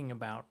thinking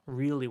about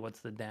really what's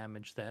the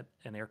damage that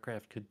an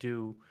aircraft could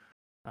do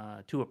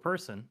to a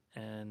person.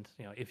 And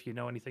if you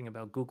know anything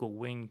about Google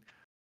Wing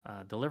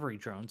delivery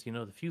drones, the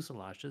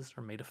fuselages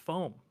are made of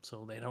foam,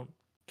 so they don't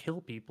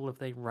kill people if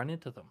they run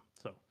into them.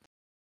 So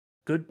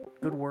good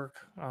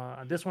work.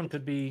 This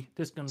could be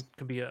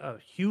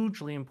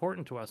hugely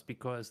important to us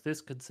because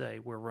this could say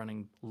we're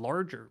running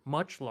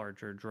much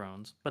larger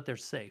drones, but they're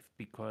safe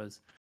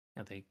because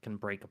they can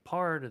break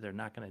apart, or they're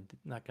not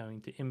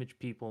going to image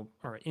people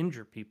or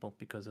injure people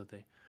because of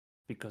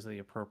the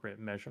appropriate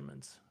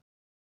measurements.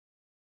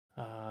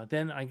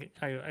 Then I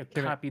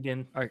Can copied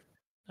in. I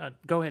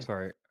Go ahead.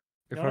 sorry.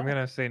 If I'm No.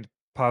 gonna say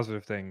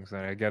positive things,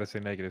 then I gotta say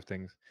negative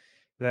things.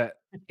 That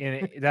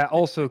that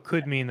also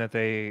could mean that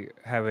they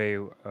have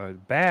a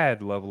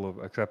bad level of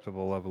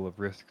acceptable level of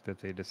risk that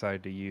they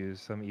decide to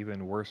use some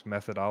even worse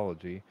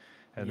methodology,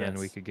 and then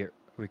Yes.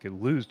 we could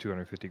lose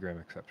 250-gram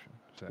exception.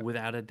 So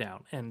Without a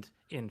doubt. And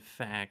in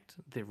fact,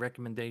 the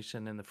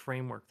recommendation and the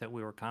framework that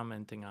we were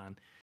commenting on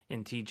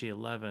in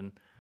TG11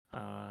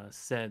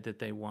 said that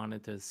they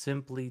wanted to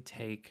simply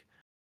take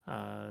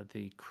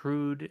the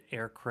crewed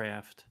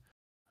aircraft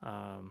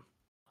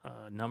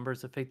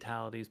numbers of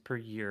fatalities per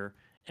year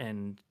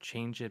and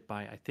change it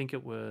by, I think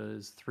it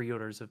was 3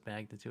 orders of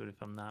magnitude,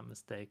 if I'm not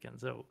mistaken.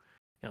 So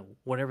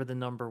whatever the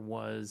number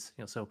was,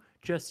 so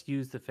just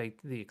use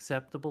the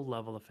acceptable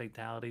level of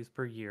fatalities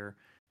per year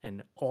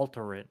and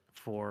alter it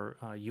for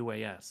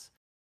UAS.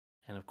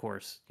 And of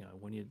course,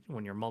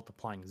 when you're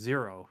multiplying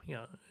zero,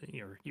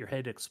 your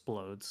head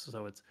explodes.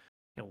 So it's,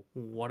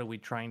 what are we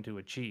trying to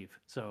achieve?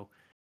 So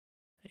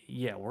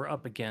yeah, we're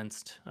up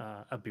against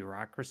a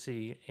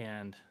bureaucracy,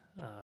 and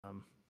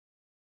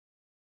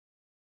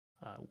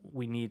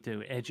we need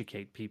to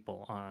educate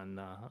people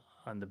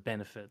on the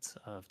benefits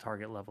of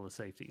target level of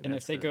safety. And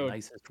That's the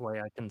nicest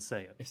way I can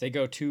say it. if they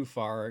go too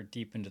far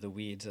deep into the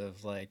weeds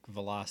of like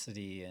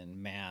velocity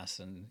and mass,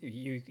 and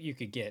you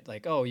could get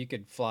like, oh, you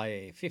could fly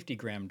a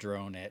 50-gram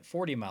drone at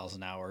 40 miles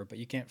an hour, but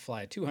you can't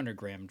fly a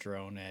 200-gram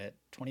drone at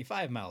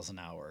 25 miles an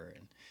hour,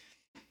 and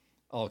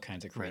all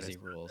kinds of crazy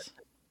rules.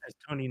 As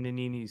Tony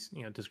Nannini's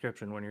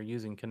description, when you're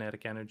using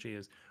kinetic energy,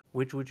 is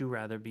which would you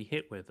rather be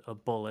hit with, a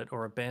bullet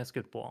or a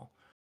basketball?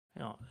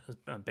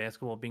 A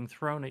basketball being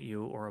thrown at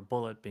you or a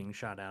bullet being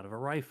shot out of a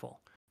rifle.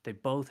 They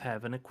both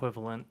have an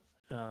equivalent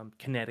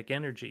kinetic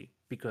energy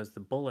because the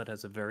bullet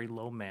has a very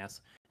low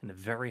mass and a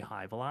very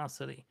high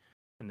velocity.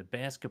 And the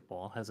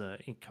basketball has a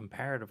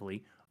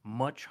comparatively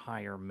much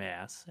higher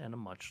mass and a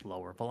much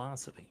lower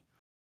velocity.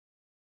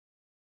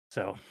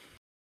 So,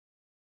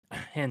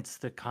 hence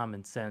the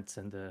common sense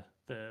and the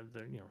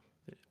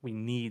we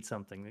need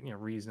something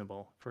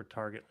reasonable for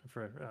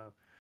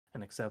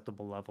an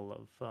acceptable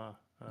level of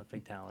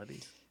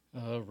fatalities.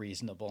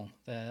 Reasonable.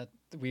 That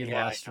we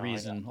lost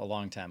reason a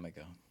long time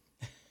ago.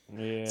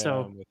 Yeah,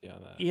 so I'm with you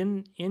on that.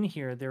 in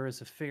here there is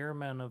a fair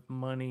amount of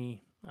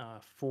money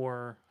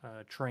for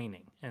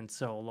training, and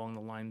so along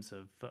the lines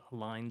of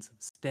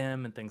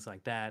STEM and things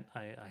like that,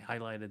 I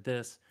highlighted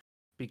this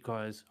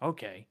because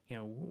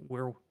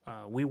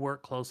we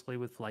work closely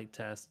with Flight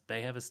Test.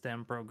 They have a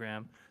STEM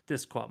program.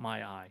 This caught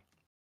my eye.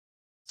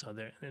 So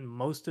and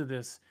most of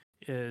this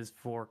is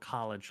for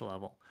college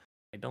level.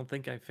 I don't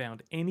think I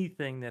found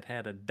anything that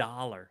had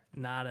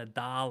not a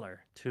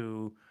dollar,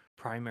 to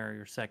primary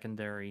or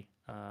secondary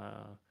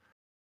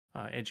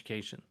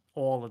education.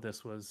 All of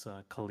this was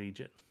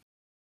collegiate,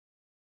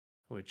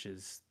 which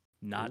is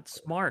not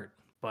smart,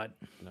 but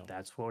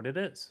that's what it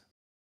is.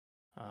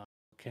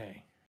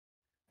 Okay.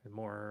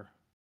 More.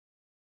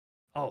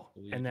 Oh,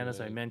 and then as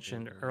I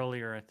mentioned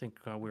earlier, I think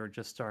we were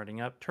just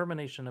starting up,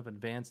 termination of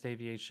Advanced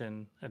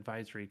Aviation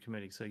Advisory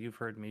Committee. So you've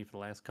heard me for the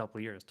last couple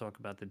of years talk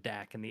about the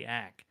DAC and the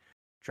AC,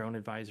 Drone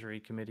Advisory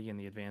Committee and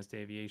the Advanced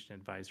Aviation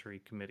Advisory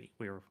Committee.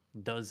 We were a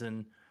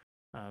dozen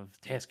of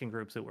tasking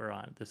groups that we're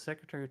on. The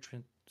Secretary of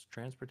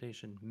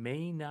Transportation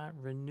may not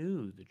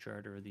renew the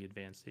charter of the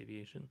Advanced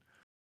Aviation.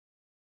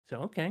 So,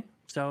 okay.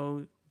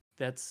 So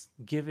that's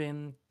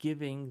giving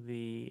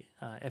the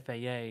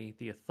FAA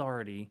the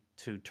authority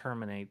to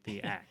terminate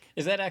the act.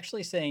 Is that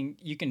actually saying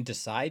you can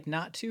decide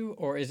not to,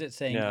 or is it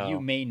saying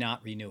you may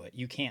not renew it?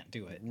 You can't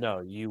do it.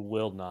 No, you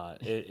will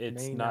not.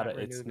 It's not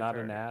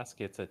an ask,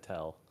 it's a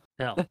tell.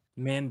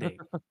 Mandate.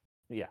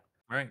 Yeah.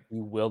 Right.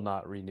 You will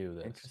not renew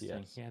this. Interesting.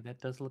 Yes. Yeah,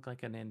 that does look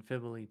like an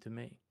amphibole to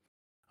me.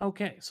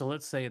 Okay, so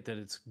let's say that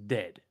it's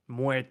dead,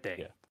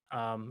 muerte.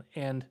 Yeah.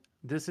 And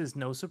this is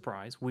no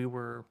surprise. We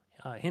were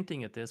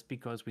hinting at this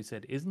because we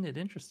said, isn't it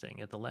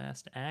interesting? At the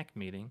last ACT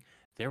meeting,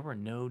 there were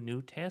no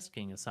new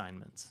tasking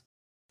assignments.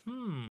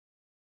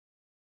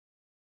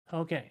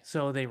 Okay,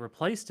 so they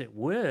replaced it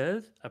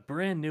with a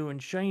brand new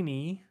and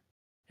shiny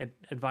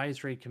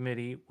advisory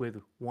committee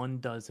with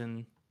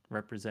 12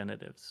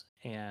 representatives.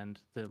 And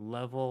the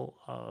level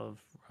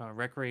of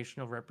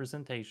recreational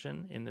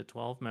representation in the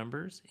 12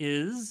 members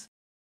is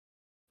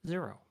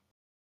 0.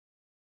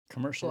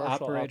 Commercial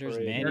operators,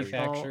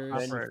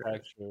 manufacturers.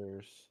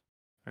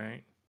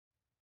 Right.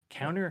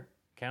 Counter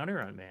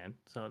unmanned.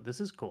 So this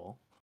is cool,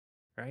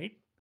 right?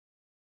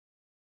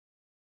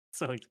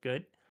 So it's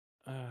good.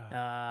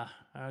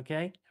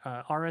 Okay.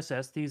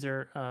 RSS. These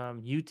are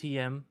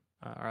UTM,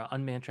 or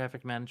unmanned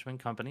traffic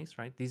management companies,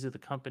 right? These are the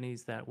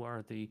companies that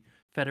were the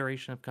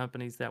federation of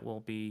companies that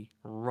will be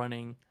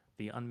running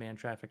the unmanned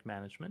traffic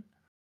management.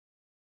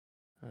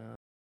 All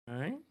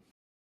right.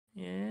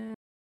 Yeah.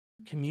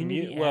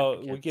 Community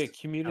advocates. we get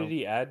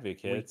community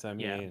advocates.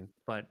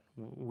 But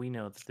we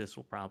know that this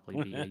will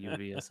probably be a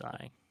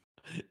UVSI.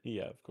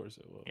 Yeah, of course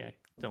it will. Yeah,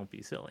 don't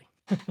be silly.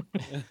 All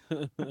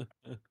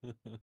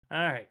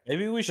right.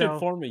 Maybe we should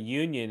form a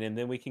union, and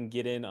then we can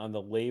get in on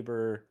the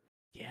labor.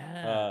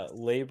 Yeah.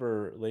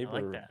 Labor I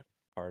like that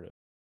part of it.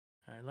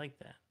 I like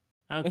that.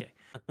 Okay.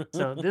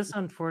 So this,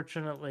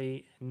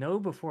 unfortunately, Know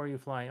Before You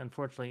Fly,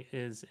 unfortunately,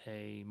 is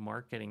a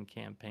marketing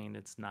campaign.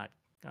 It's not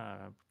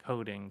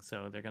coding.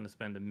 So they're going to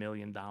spend $1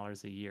 million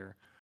a year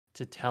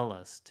to tell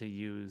us to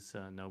use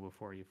Know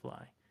Before You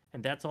Fly.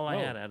 And that's all I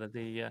had out of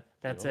the,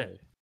 that's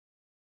it.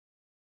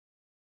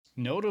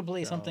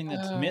 Notably, something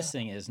that's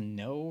missing is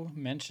no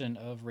mention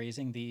of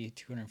raising the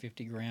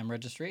 250-gram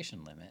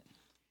registration limit.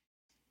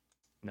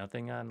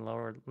 Nothing on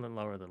lower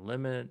the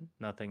limit.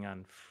 Nothing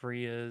on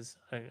FRIAs,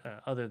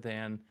 other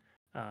than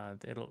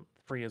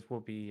FRIAs will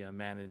be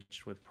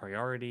managed with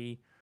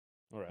priority.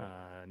 Right.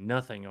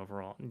 Nothing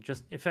overall.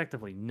 Just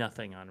effectively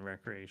nothing on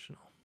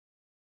recreational.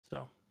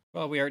 So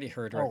Well, we already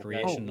heard Oh, right.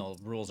 recreational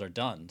rules are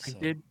done, I so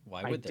did.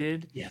 why I would there be?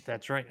 did. Yeah,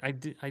 that's right. I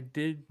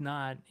did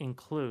not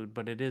include,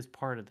 but it is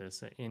part of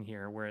this in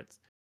here where it's.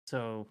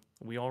 So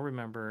we all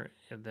remember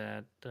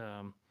that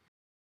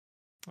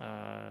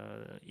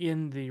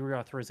in the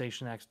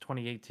Reauthorization Act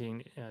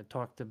 2018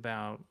 talked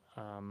about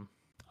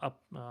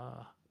up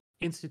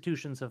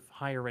institutions of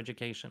higher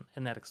education,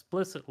 and that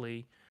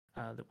explicitly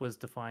that was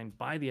defined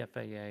by the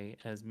FAA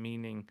as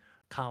meaning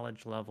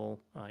college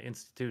level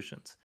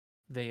institutions.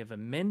 They have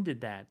amended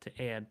that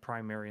to add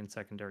primary and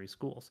secondary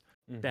schools.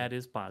 Mhm. That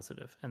is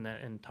positive,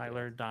 and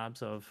Tyler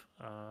Dobbs of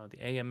the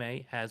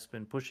AMA has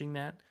been pushing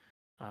that.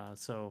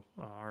 So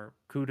our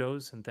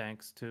kudos and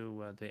thanks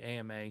to the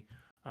AMA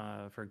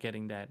for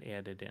getting that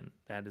added in.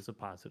 That is a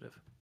positive.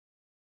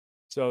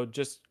 So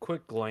just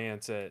quick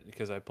glance at,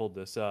 because I pulled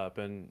this up,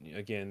 and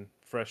again,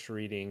 fresh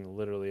reading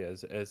literally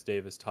as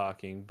Dave is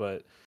talking,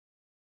 but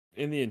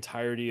in the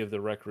entirety of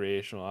the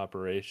recreational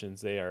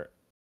operations, they are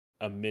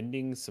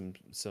amending some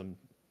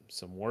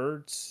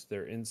words.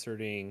 They're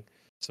inserting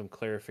some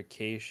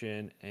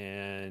clarification,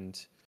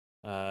 and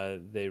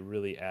they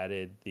really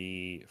added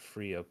the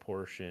FRIA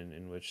portion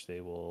in which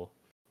they will,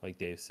 like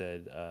Dave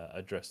said,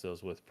 address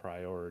those with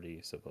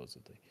priority,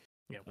 supposedly.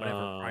 Yeah,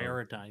 whatever Um,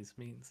 prioritize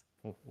means.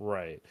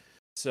 right.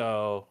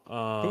 So,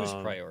 Whose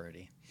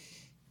priority?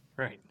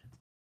 Right.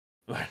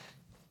 Right.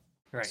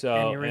 And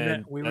so,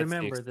 and we that's the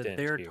remember that extent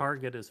their here.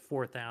 target is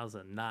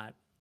 4,000, not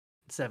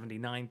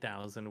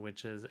 79,000,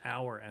 which is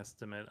our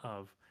estimate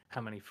of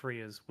how many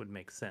FRIAs would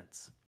make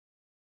sense.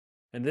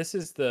 And this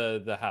is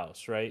the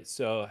House, right?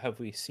 So, have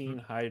we Mhm. seen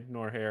hide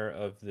nor hair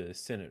of the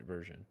Senate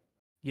version?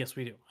 Yes,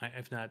 we do.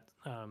 I've not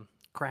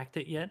cracked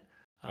it yet.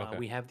 Okay.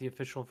 We have the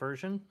official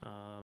version.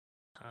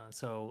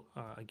 So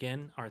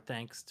again, our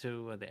thanks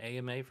to the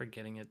AMA for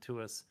getting it to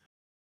us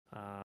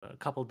a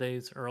couple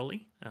days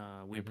early.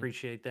 We Mhm.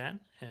 appreciate that,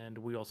 and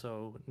we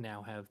also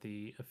now have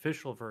the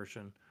official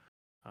version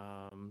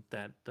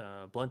that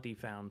Blunty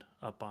found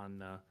up on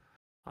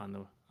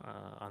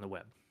the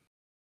web.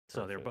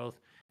 So Perfect.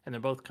 they're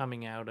both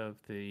coming out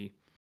of the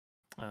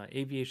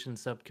aviation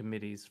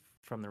subcommittees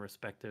from the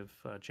respective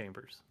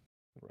chambers.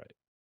 Right.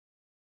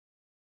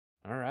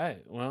 All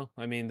right. Well,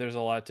 I mean, there's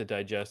a lot to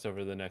digest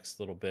over the next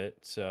little bit.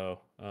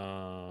 So,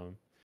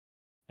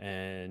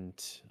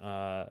 and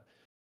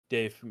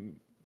Dave,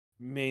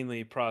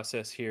 mainly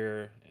process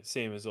here,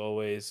 same as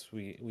always.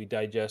 We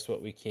digest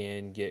what we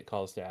can, get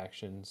calls to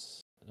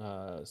actions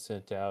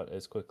sent out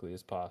as quickly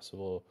as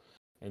possible,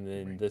 and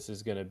then Right. this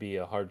is going to be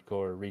a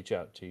hardcore reach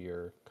out to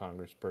your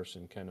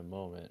congressperson kind of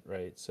moment,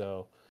 right?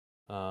 So,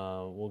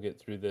 we'll get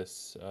through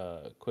this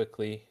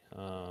quickly.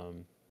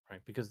 Right,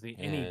 because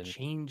any And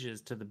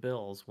changes to the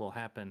bills will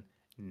happen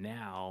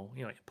now,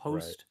 right,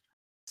 post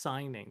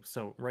signing.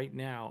 So right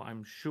now,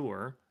 I'm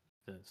sure,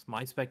 this is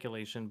my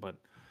speculation, but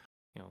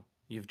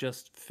you've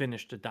just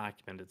finished a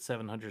document. It's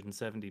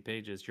 770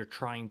 pages. You're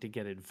trying to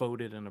get it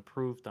voted and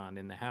approved on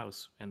in the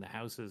House, and the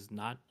House is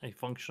not a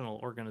functional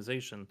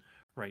organization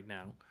right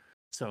now.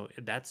 So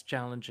that's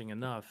challenging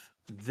enough.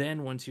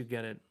 Then once you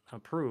get it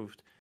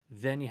approved,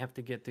 then you have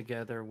to get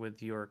together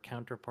with your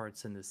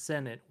counterparts in the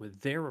Senate with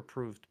their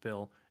approved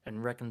bill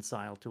and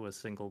reconcile to a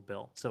single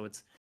bill. So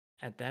it's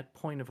at that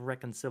point of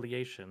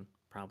reconciliation,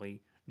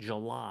 probably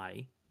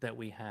July, that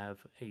we have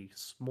a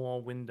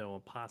small window, a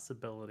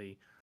possibility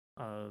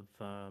of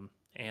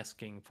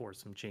asking for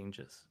some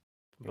changes.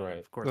 But right.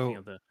 of course,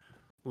 So the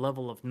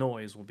level of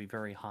noise will be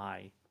very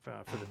high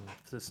for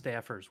the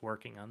staffers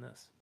working on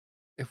this.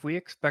 if we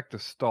expect a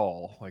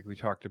stall, like we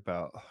talked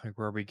about, like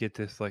where we get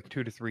this like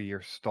 2 to 3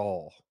 year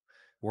stall,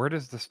 where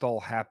does the stall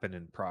happen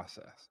in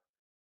process?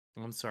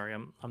 I'm sorry,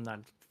 I'm not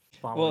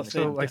Well, following the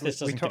So if like context. this we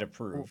doesn't get talk,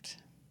 approved,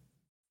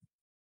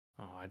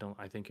 Oh, I don't.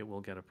 I think it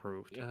will get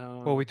approved.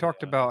 well, we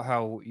talked Yeah. about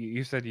how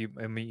you said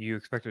I mean, you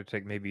expect it to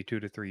take maybe 2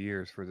 to 3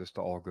 years for this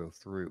to all go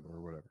through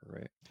or whatever,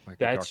 right? Like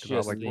we That's talked about,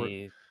 just like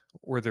the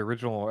where the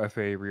original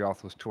FAA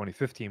reauth was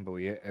 2015, but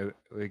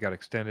we got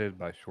extended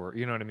by short.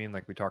 You know what I mean?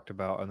 Like we talked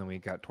about, and then we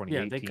got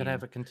Yeah, they could 2018.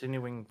 have a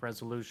continuing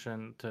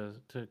resolution to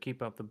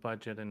keep up the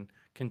budget and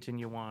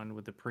continue on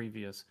with the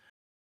previous.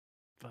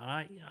 But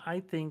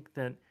I think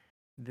that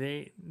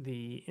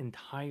the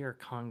entire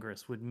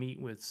Congress would meet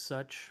with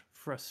such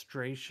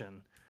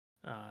frustration.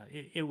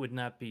 It would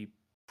not be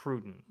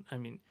prudent. I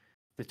mean,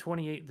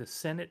 the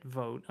Senate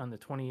vote on the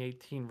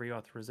 2018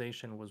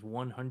 reauthorization was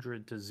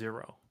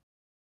 100-0.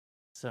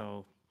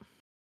 So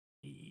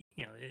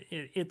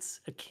it's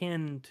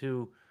akin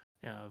to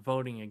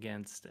voting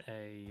against uh,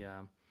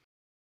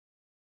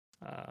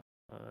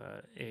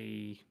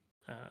 a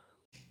uh,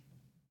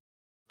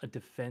 a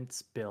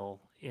defense bill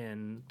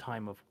in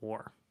time of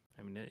war.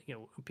 I mean,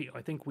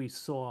 I think we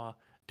saw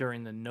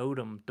during the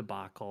NOTAM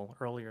debacle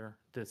earlier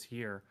this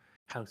year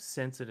how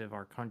sensitive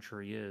our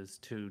country is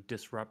to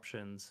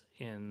disruptions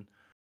in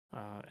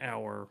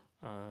our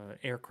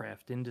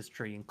aircraft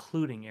industry,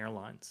 including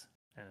airlines,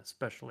 and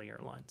especially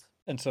airlines.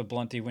 and so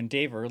Blunty, when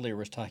Dave earlier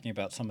was talking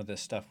about some of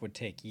this stuff would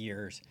take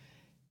years,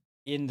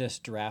 in this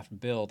draft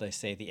bill, they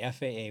say the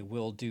FAA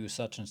will do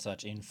such and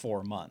such in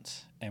 4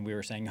 months. And we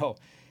were saying, oh,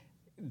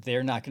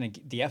 they're not going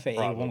to, the FAA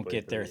won't Probably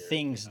get their 3 years.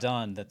 things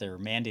done that they're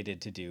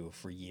mandated to do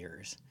for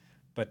years.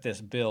 But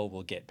this bill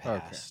will get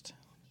passed.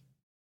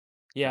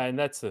 Yeah, and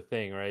that's the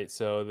thing, right?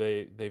 So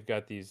they've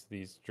got these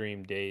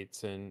dream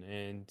dates,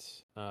 and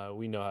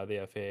we know how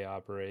the FAA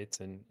operates,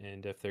 and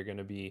if they're going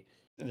to be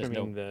There's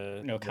trimming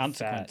no the fat,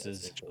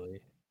 consequences.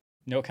 essentially.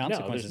 No No, there's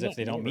consequences if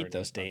they don't never meet any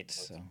those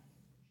dates. consequence.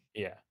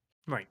 So Yeah.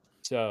 Right.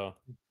 So,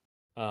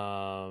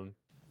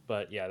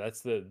 but yeah,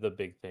 that's the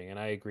big thing, and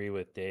I agree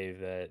with Dave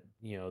that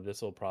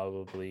this will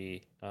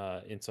probably,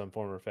 in some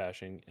form or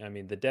fashion. I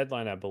mean, the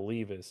deadline I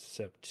believe is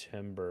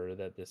September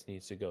that this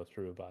needs to go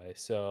through by.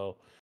 So,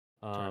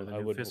 Start of the I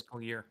new would, fiscal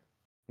year.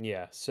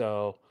 yeah.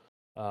 So,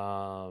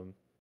 um,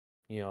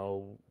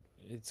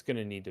 it's going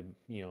to need to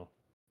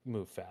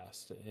move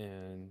fast,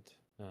 and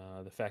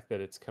the fact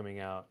that it's coming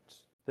out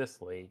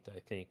this late, I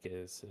think,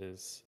 is the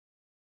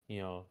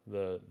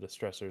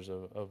stressors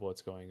of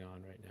what's going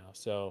on right now.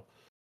 So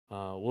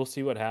we'll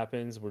see what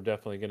happens. We're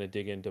definitely going to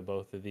dig into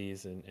both of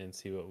these and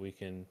see what we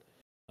can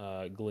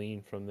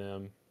glean from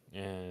them.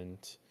 And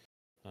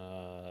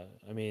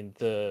I mean,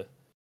 the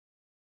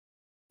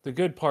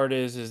good part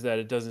is that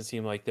it doesn't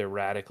seem like they're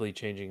radically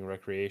changing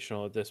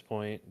recreational at this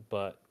point,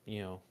 but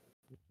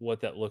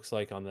what that looks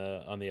like on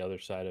the other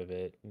side of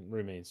it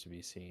remains to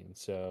be seen.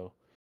 So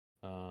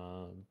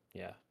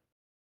yeah,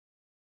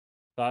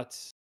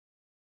 thoughts,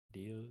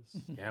 ideas.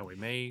 Yeah, we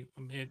may.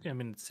 I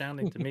mean, it's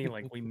sounding to me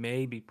like we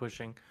may be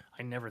pushing.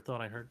 I never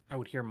thought I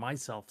would hear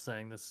myself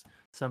saying this.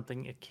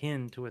 Something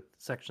akin to a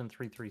Section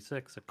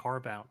 336, a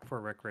carve out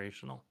for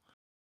recreational.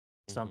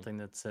 Something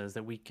that says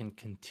that we can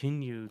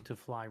continue to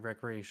fly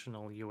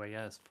recreational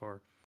UAS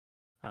for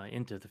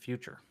into the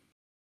future.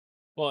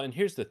 Well, and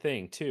here's the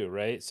thing too,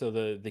 right? So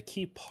the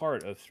key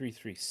part of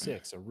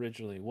 336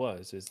 originally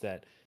is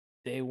that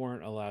they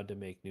weren't allowed to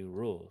make new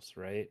rules,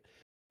 right?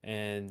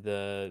 And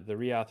the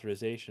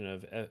reauthorization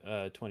of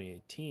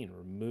 2018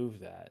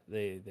 removed that.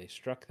 They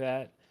struck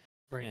that,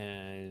 Right.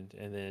 and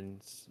then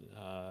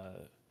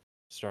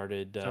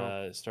started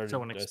So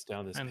us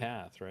down this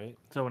path, right?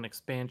 So an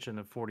expansion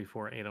of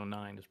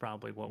 44809 is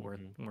probably what we're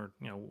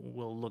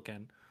we'll look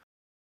at,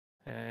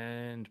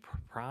 and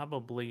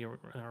probably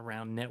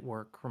around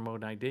network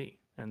remote ID,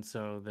 and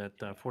so that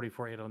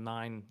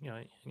 44809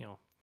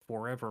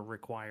 forever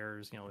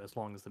requires, as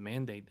long as the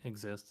mandate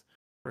exists,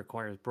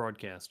 requires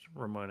broadcast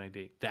remote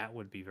ID. That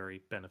would be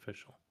very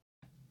beneficial.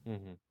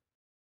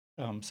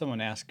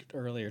 someone asked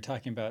earlier,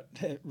 talking about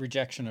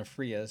rejection of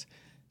FRIAs.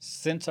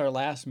 Since our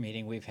last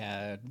meeting, we've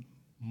had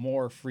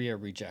more FRIA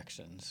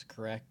rejections,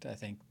 correct? I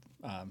think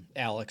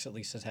Alex at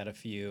least has had a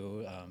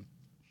few.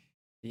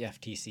 The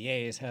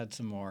FTCA has had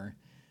some more.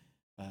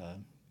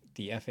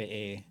 The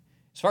FAA,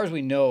 as far as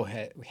we know,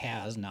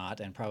 has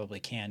not and probably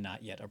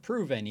cannot yet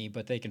approve any,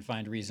 but they can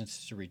find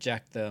reasons to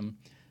reject them,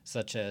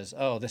 such as,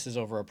 oh, this is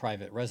over a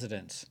private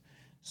residence,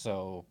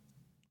 so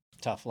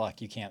tough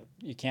luck. You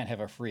can't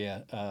have a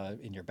FRIA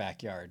in your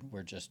backyard.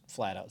 We're just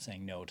flat out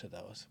saying no to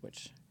those,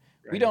 which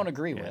we don't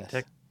agree with.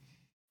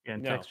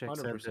 And No, TechCheck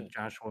said 100%. that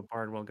Joshua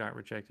Bardwell got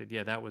rejected.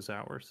 Yeah, that was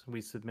ours.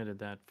 We submitted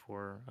that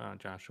for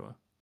Joshua.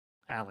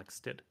 Alex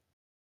did.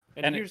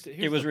 And here's it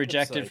the was flip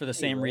rejected side for the too,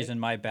 same right? reason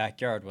my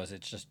backyard was.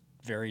 It's just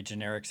very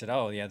generic. Said,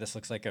 oh yeah, this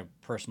looks like a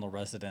personal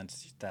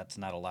residence. That's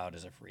not allowed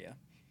as a FRIA.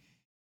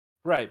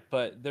 Right,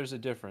 but there's a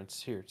difference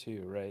here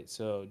too, right?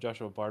 So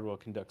Joshua Bardwell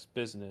conducts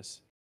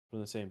business from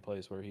the same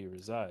place where he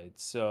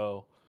resides.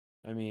 So,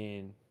 I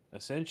mean,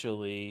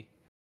 essentially,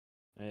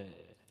 uh,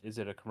 is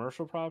it a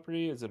commercial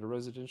property? Is it a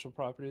residential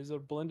property? Is it a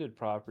blended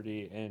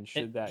property? And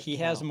should that He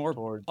has count more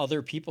toward?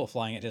 other people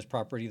flying at his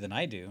property than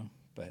I do,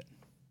 but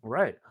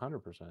Right,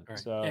 100%. Right.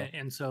 So,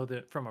 And so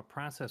that from a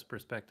process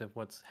perspective,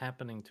 what's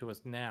happening to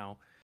us now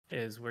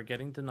is we're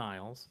getting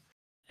denials,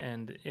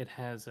 and it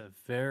has a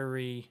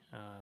very,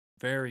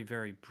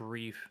 very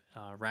brief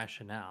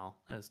rationale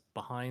as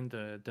behind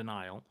the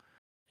denial.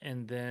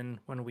 And then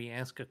when we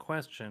ask a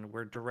question,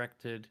 we're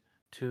directed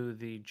to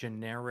the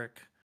generic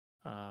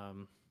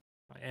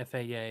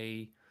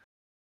FAA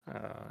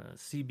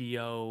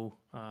CBO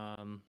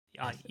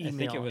I think it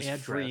email was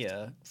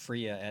address.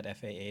 FRIA at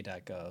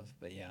FAA.gov.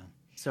 But yeah.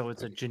 So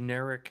it's a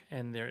generic,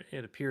 and there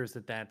it appears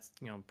that that's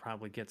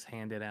probably gets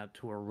handed out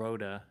to a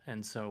ROTA,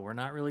 and so we're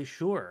not really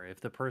sure if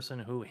the person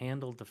who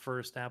handled the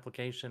first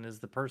application is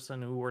the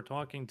person who we're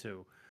talking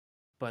to,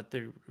 but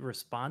the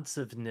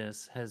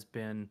responsiveness has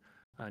been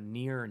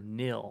near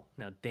nil.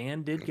 Now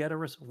Dan did get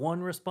one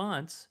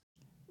response.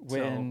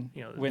 When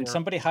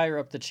somebody higher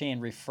up the chain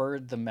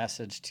referred the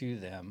message to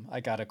them, I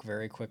got a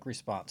very quick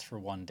response for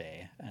 1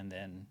 day, and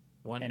then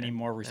any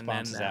more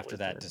responses after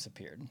that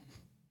disappeared.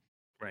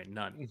 Right,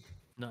 none.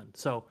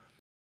 So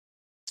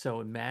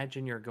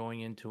imagine you're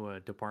going into a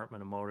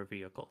Department of Motor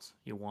Vehicles.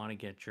 You want to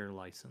get your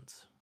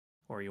license,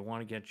 or you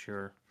want to get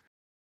your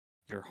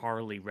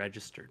Harley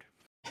registered,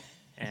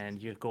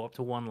 and you go up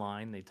to one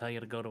line. They tell you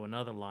to go to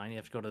another line. You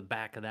have to go to the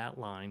back of that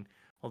line.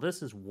 Well,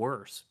 this is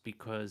worse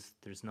because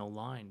there's no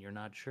line. You're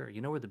not sure.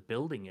 You know where the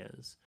building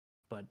is,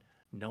 but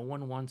no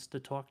one wants to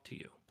talk to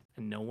you,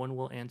 and no one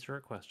will answer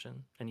a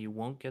question, and you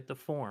won't get the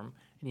form,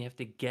 and you have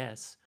to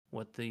guess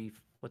what the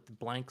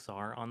blanks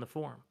are on the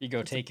form. You go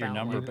It's take your about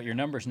number, like but your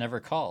number's never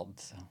called.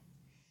 So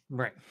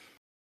right,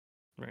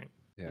 right.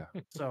 Yeah.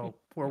 So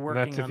we're And that's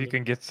working if on you the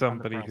can get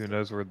somebody who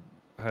process. knows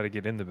how to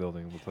get in the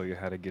building. Will tell you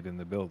how to get in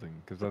the building,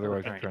 because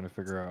otherwise you're Right. trying to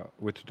figure out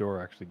which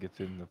door actually gets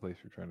in the place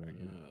you're trying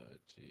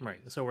to.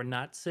 Right. So we're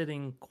not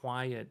sitting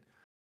quiet,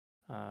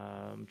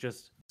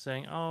 just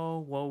saying, "Oh,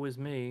 woe is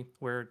me."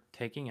 We're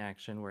taking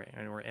action. We're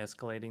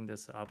escalating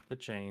this up the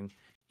chain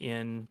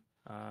in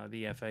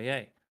the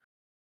FAA.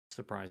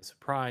 Surprise,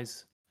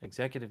 surprise.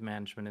 Executive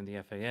management in the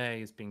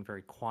FAA is being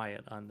very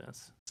quiet on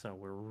this. So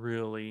we're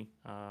really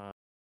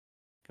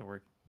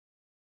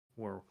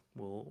we're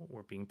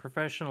we're being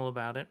professional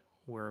about it.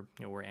 We're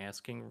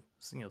asking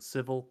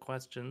civil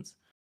questions,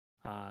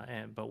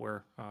 but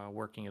we're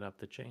working it up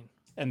the chain.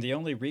 and the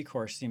only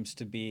recourse seems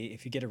to be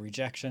if you get a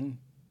rejection,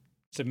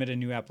 submit a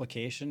new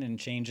application and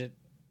change it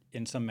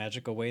in some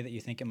magical way that you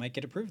think it might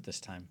get approved this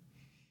time.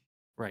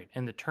 Right,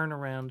 and the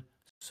turnaround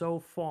so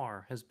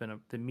far has been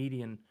the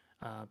median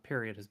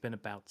period has been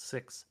about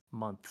 6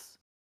 months.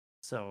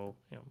 So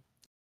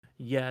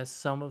yes,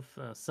 some of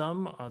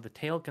the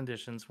tail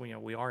conditions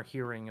we are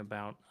hearing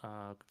about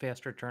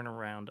faster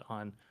turnaround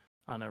on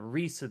a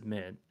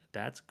resubmit.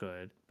 That's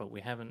good, but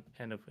we haven't.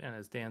 And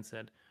as Dan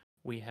said,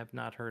 we have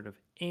not heard of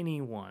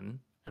anyone,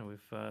 and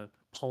we've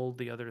polled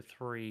the other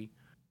three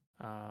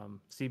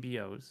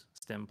CBOs,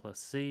 STEM plus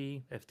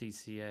C,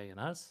 FDCA, and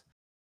us,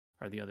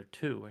 or the other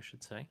two, I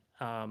should say.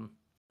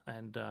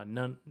 And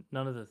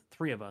none of the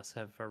three of us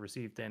have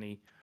received any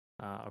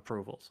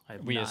approvals. I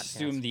have We not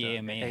assume asked the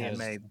AMA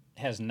AMA.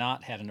 has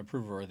not had an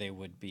approval, or they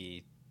would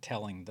be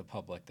telling the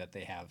public that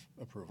they have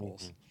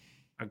approvals.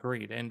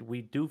 Agreed. And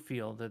we do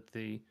feel that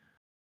the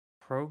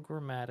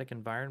programmatic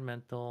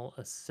environmental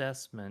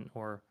assessment,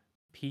 or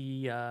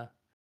FRIA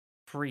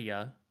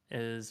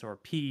is a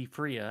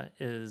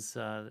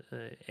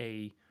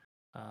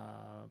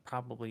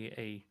probably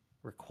a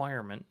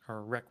requirement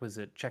or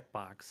requisite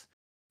checkbox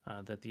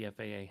that the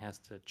FAA has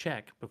to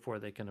check before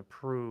they can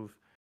approve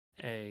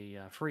a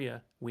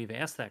FRIA. We've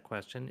asked that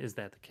question. Is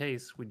that the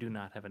case? We do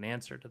not have an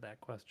answer to that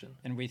question.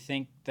 And we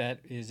think that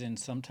is in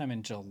sometime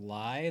in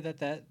July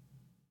that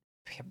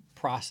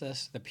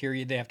process, the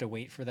period they have to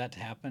wait for that to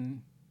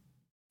happen,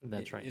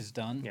 That's right. is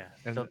done. Yeah.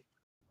 And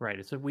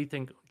Right. So we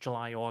think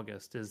July,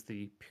 August is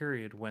the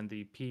period when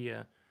the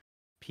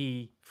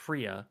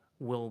FRIA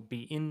will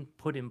be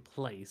put in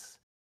place,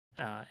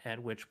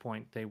 at which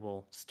point they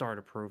will start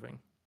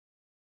approving.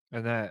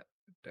 and that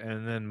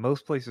and then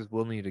most places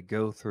will need to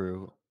go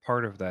through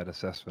part of that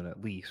assessment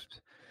at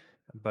least.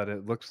 But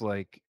it looks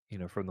like,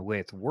 from the way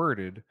it's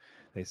worded,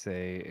 they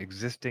say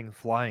existing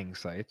flying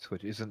sites,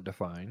 which isn't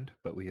defined,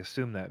 but we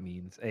assume that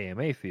means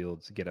AMA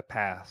fields get a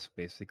pass,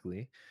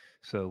 basically.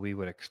 So we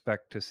would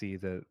expect to see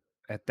that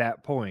at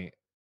that point,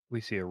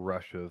 we see a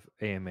rush of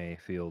AMA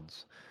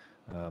fields.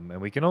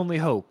 And we can only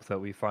hope that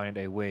we find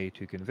a way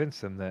to convince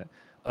them that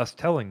us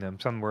telling them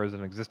somewhere is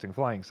an existing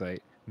flying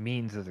site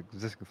means it's an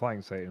existing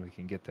flying site, and we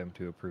can get them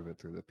to approve it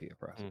through the PA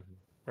process.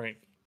 Right.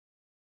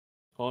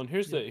 Well, and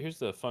here's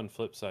the fun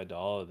flip side to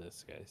all of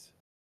this, guys.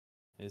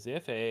 Is the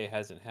FAA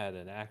hasn't had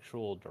an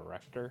actual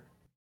director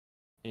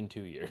in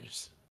 2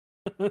 years.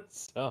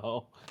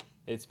 So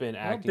it's been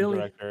acting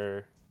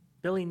director.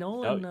 Billy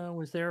Nolan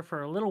was there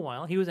for a little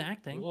while. He was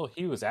acting. Well,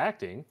 he was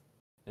acting,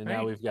 and now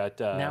Right. we've got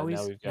Now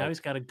he's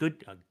got a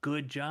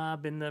good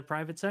job in the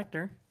private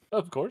sector.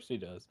 Of course he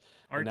does.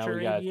 And now Archer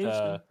we got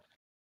Aviation.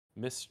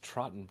 Miss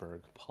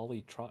Trottenberg,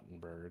 Polly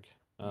Trottenberg.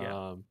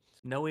 Yeah.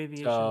 No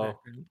aviation So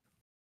background.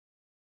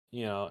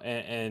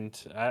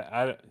 and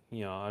I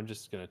I'm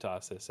just gonna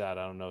toss this out.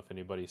 I don't know if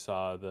anybody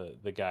saw the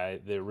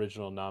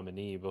original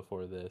nominee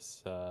before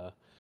this,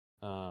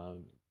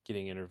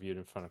 getting interviewed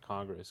in front of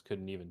Congress,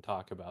 couldn't even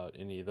talk about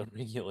any of the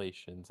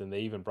regulations, and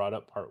they even brought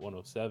up Part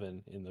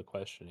 107 in the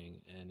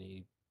questioning, and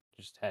he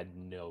just had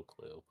no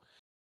clue.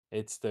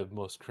 It's the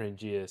most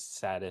cringiest,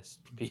 saddest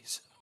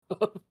piece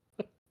of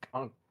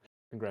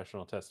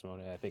congressional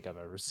testimony I think I've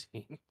ever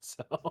seen.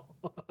 So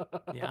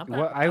Yeah,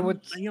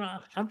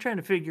 I'm trying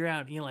to figure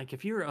out, like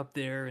if you're up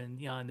there and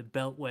in the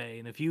Beltway,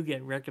 and if you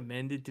get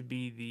recommended to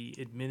be the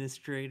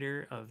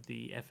administrator of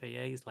the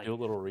FAA, it's like, do a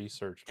little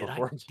research did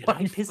before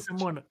I piss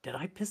someone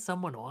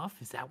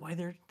off? Is that why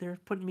they're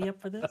putting me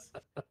up for this?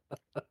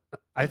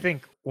 I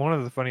think one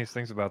of the funniest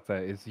things about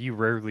that is you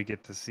rarely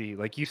get to see,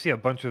 like, you see a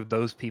bunch of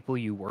those people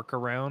you work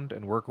around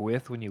and work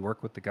with when you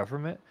work with the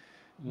government,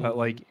 but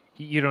like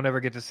you don't ever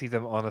get to see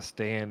them on a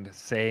stand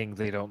saying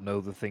they don't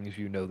know the things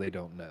they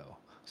don't know.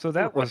 So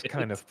that was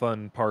kind of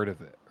fun part of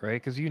it, right?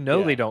 Because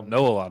they don't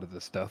know a lot of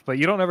this stuff, but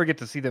you don't ever get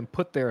to see them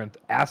put there and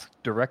ask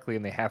directly,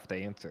 and they have to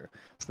answer.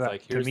 So that,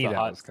 like, to here's me, the that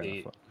hot was kind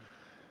seat. of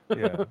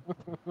fun.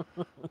 Yeah.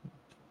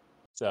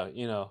 So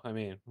I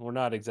mean, we're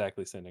not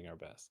exactly sending our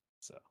best.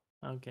 So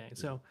Okay,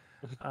 so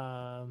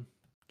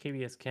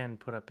KBS Ken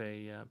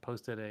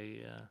posted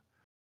a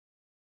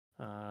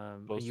a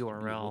Supposed to be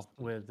URL listed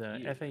with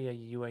here. FAA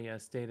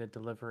UAS Data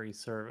Delivery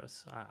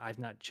Service. I've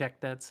not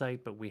checked that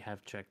site, but we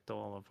have checked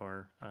all of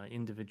our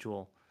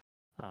individual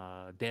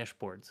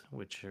dashboards,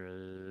 which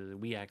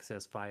we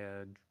access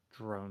via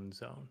Drone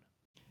Zone.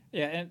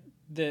 Yeah, and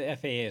the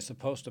FAA is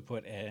supposed to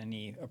put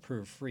any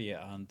approved FRIA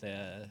on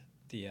the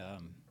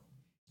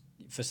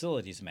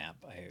facilities map,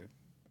 I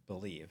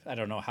believe. I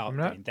don't know how. I'm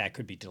I not. mean, that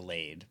could be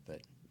delayed,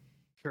 but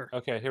Sure.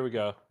 Okay, here we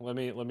go. Let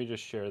me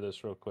just share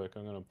this real quick.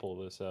 I'm gonna pull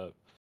this up.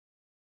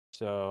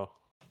 So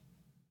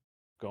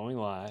going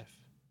live.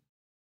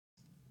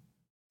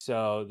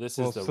 So this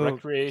Well, is the so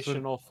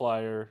recreational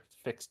flyer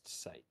fixed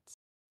sites.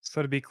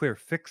 so to be clear,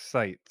 fixed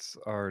sites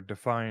are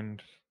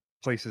defined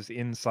places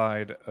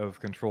inside of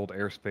controlled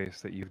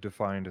airspace that you've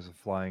defined as a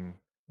flying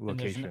and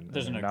location,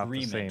 there's and an they're not the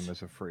agreement. same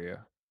as a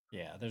FRIA.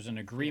 Yeah, there's an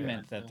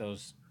agreement Yeah.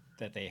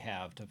 that they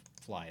have to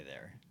fly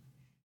there.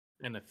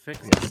 And a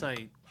fixed Yeah.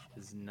 site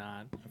is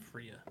not a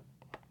FRIA.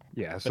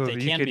 Yeah, But so they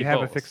you can could be have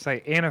a both. fixed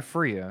site and a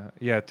FRIA.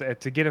 Yeah,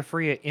 to get a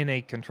FRIA in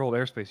a controlled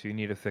airspace, you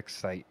need a fixed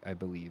site, I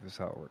believe, is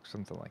how it works.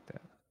 Something like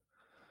that.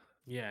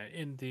 Yeah,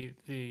 in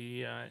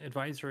the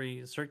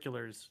advisory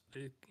circulars,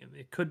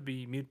 it could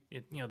be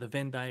the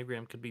Venn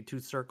diagram could be two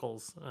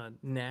circles.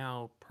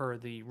 Now, per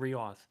the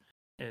reauth,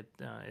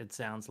 it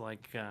sounds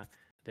like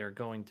they're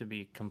going to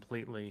be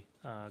completely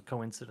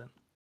coincident.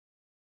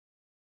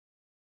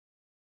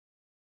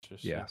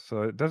 Interesting. Yeah,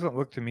 so it doesn't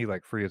look to me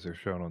like FRIAs are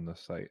shown on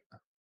this site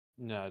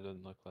No, it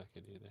doesn't look like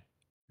it either.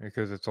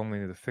 because it's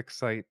only the fixed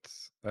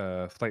sites,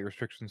 flight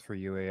restrictions for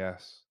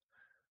UAS,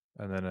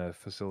 and then a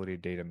facility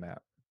data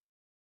map.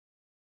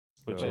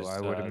 Which So is I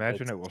would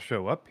imagine that's it will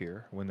show up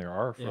here when there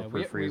are Yeah,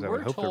 appropriate we FRIAs. I would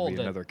were hope there'd be told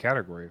another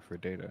category for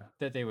data.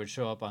 that they would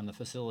show up on the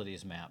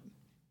facilities map,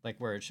 like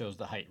where it shows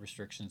the height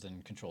restrictions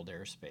and controlled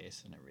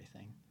airspace and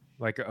everything.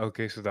 Like,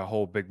 okay, so the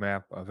whole big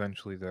map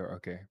eventually there.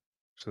 Okay,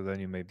 so then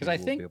you maybe Because I will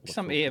be think able to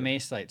some filter. AMA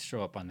sites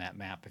show up on that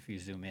map if you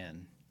zoom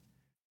in.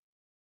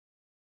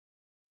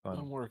 Fun.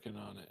 I'm working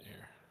on it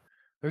here.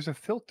 There's a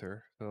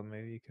filter, so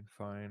maybe you can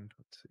find.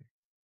 Let's see.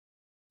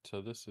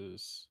 So this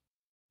is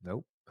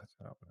Nope, that's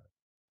not what.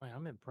 Wow,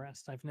 I'm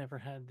impressed. I've never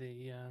had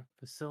the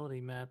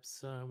facility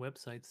maps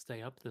website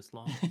stay up this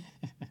long.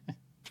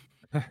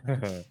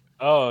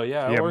 Oh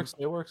yeah, Yeah,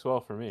 it works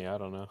well for me. I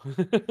don't know.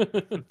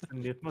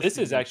 It must This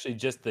be is new. actually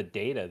just the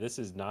data. This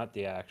is not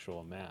the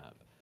actual map.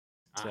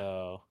 Ah.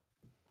 So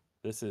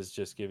this is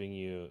just giving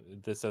you.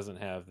 This doesn't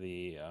have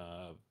the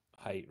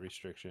height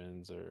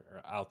restrictions or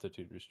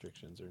altitude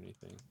restrictions or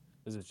anything.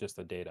 This is just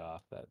the data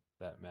off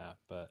that map.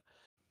 But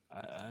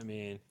I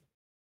mean,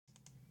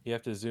 you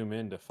have to zoom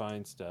in to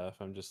find stuff.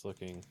 I'm just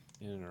looking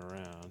in and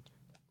around.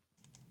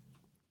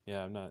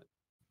 Yeah, I'm not.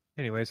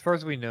 Anyway, as far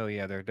as we know,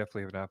 yeah, there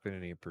definitely have not been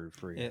any approved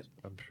FRIAs.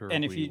 I'm sure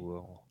and we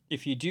will.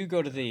 if you do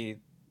go to the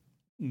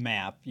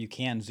map, you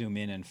can zoom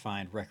in and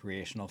find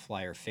recreational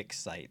flyer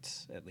fixed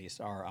sites. At least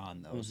are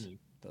on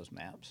those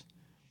maps.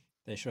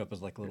 They show up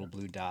as like little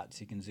blue dots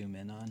you can zoom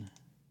in on.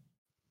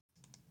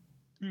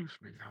 Excuse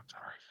me, I'm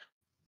sorry.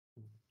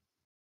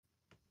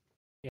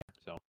 Yeah.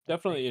 So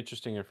definitely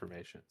interesting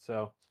information.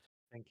 So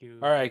Thank you.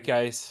 all right,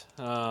 guys.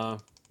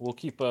 We'll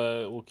keep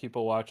a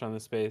watch on the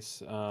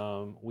space.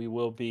 We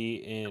will be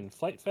in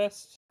Flight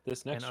Fest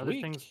this next and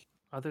week.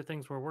 other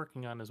things we're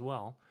working on as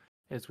well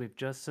is we've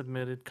just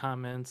submitted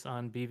comments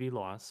on BV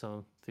law.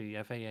 So the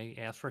FAA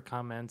asked for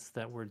comments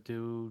that were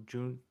due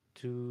June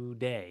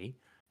today,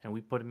 and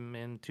we put them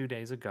in 2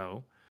 days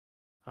ago.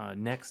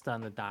 Next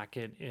on the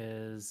docket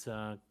is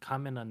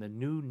comment on the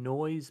new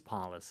noise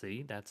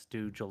policy. That's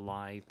due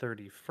July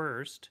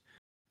 31st.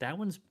 That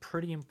one's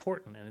pretty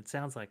important, and it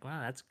sounds like, wow,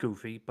 that's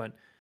goofy, but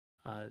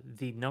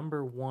the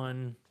number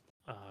one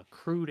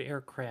crewed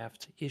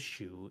aircraft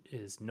issue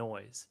is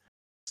noise.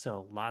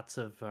 So lots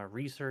of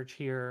research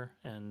here,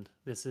 and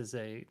this is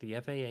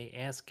the FAA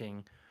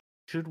asking,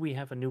 should we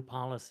have a new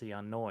policy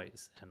on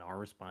noise? And our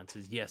response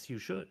is yes, you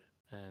should.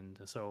 And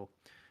so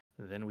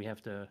then we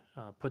have to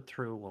put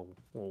through, well,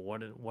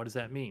 what does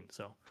that mean?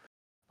 So,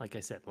 like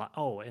I said,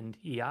 and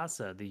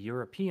EASA, the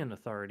European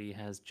authority,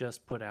 has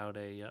just put out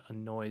a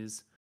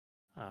noise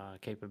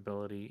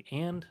capability,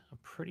 and I'm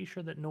pretty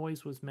sure that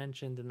noise was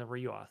mentioned in the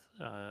reauth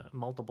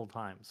multiple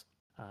times.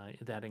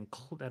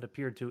 That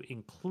appeared to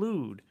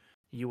include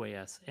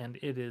UAS, and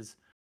it is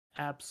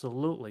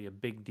absolutely a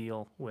big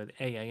deal with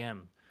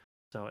AAM,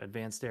 so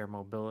advanced air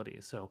mobility.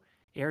 So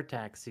air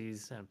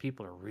taxis, and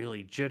people are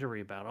really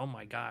jittery about, oh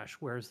my gosh,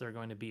 where's there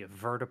going to be a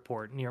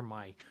vertiport near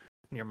my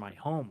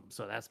home?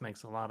 So that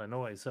makes a lot of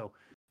noise. So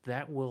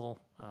that will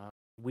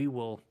we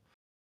will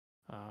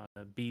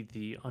be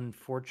the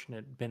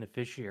unfortunate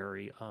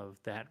beneficiary of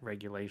that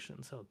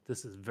regulation. So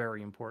this is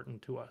very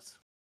important to us.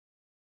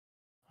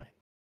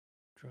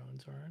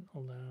 Drones aren't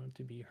allowed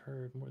to be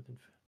heard more than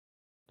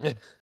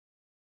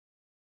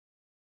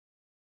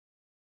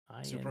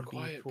Super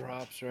quiet INB4.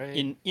 props,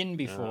 right? In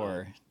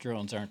before,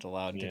 drones aren't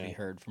allowed to be yeah.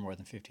 heard for more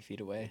than 50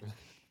 feet away.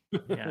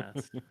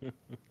 Yes.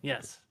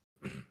 Yes.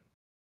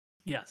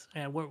 Yes.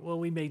 And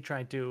we may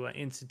try to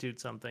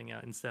institute something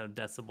instead of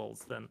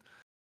decibels, then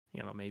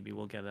maybe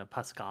we'll get a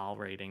Pascal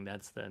rating.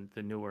 That's the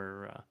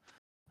newer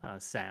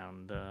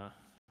sound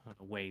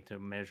way to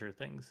measure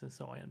things,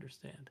 so I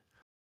understand.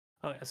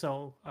 Okay,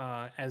 so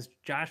as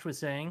Josh was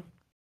saying,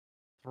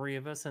 3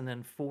 of us and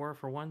then 4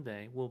 for one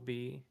day will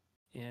be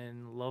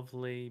in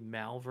lovely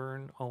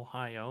Malvern,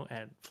 Ohio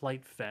at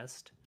Flight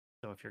Fest.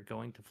 So if you're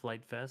going to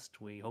Flight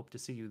Fest, we hope to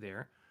see you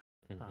there.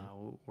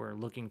 We're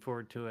looking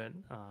forward to it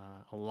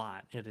a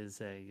lot. It is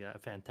a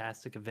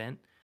fantastic event.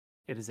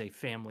 It is a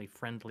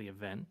family-friendly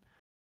event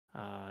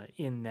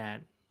in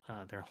that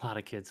there are a lot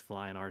of kids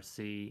flying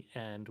RC,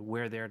 and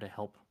we're there to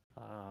help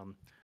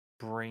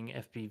bring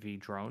FPV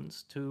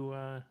drones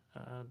to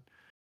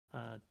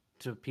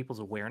people's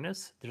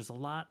awareness. There's a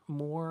lot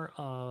more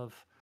of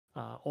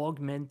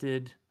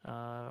augmented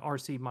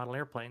RC model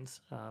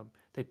airplanes.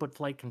 They put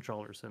flight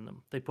controllers in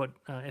them. They put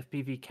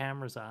FPV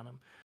cameras on them.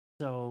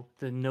 So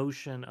the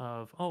notion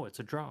of it's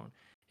a drone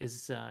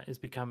is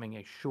becoming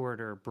a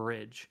shorter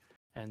bridge.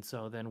 And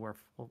so then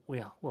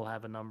we'll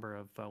have a number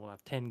of we'll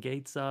have 10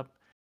 gates up,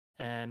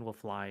 and we'll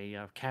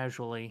fly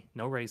casually,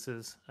 no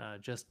races,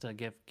 just to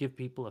give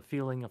people a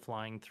feeling of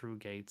flying through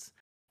gates,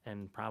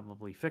 and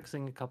probably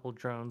fixing a couple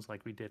drones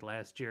like we did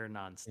last year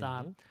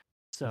nonstop.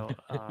 So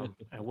and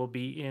we'll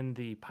be in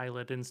the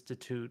Pilot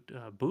Institute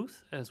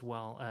booth, as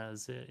well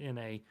as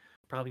in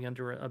probably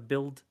under a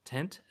build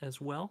tent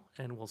as well,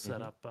 and we'll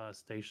set up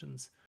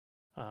stations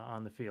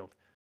on the field.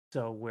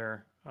 So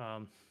we're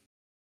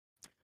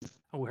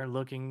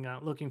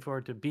looking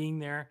forward to being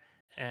there,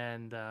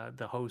 and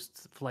the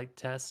host's flight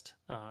test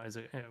is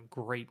a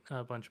great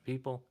bunch of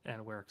people,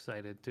 and we're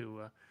excited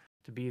to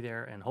be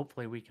there, and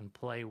hopefully we can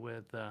play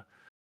with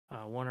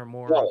one or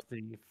more of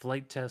the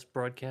flight test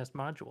broadcast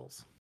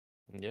modules.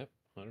 Yep,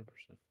 100%.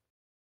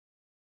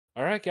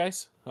 All right,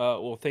 guys.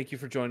 Well, thank you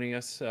for joining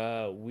us.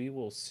 We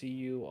will see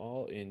you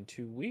all in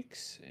 2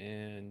 weeks,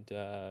 and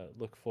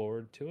look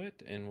forward to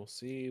it. And we'll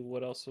see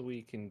what else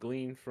we can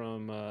glean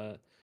from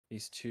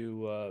these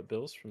 2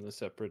 bills from the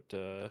separate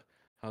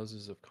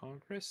houses of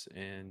Congress,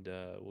 and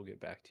we'll get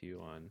back to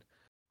you on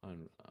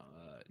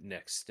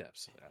next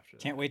steps after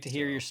that. Can't wait to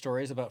hear your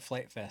stories about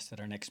Flight Fest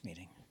at our next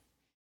meeting.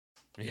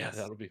 Yeah,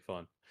 that'll be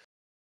fun.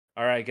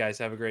 All right, guys.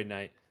 Have a great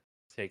night.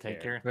 Take care.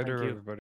 Thank Later, you. everybody.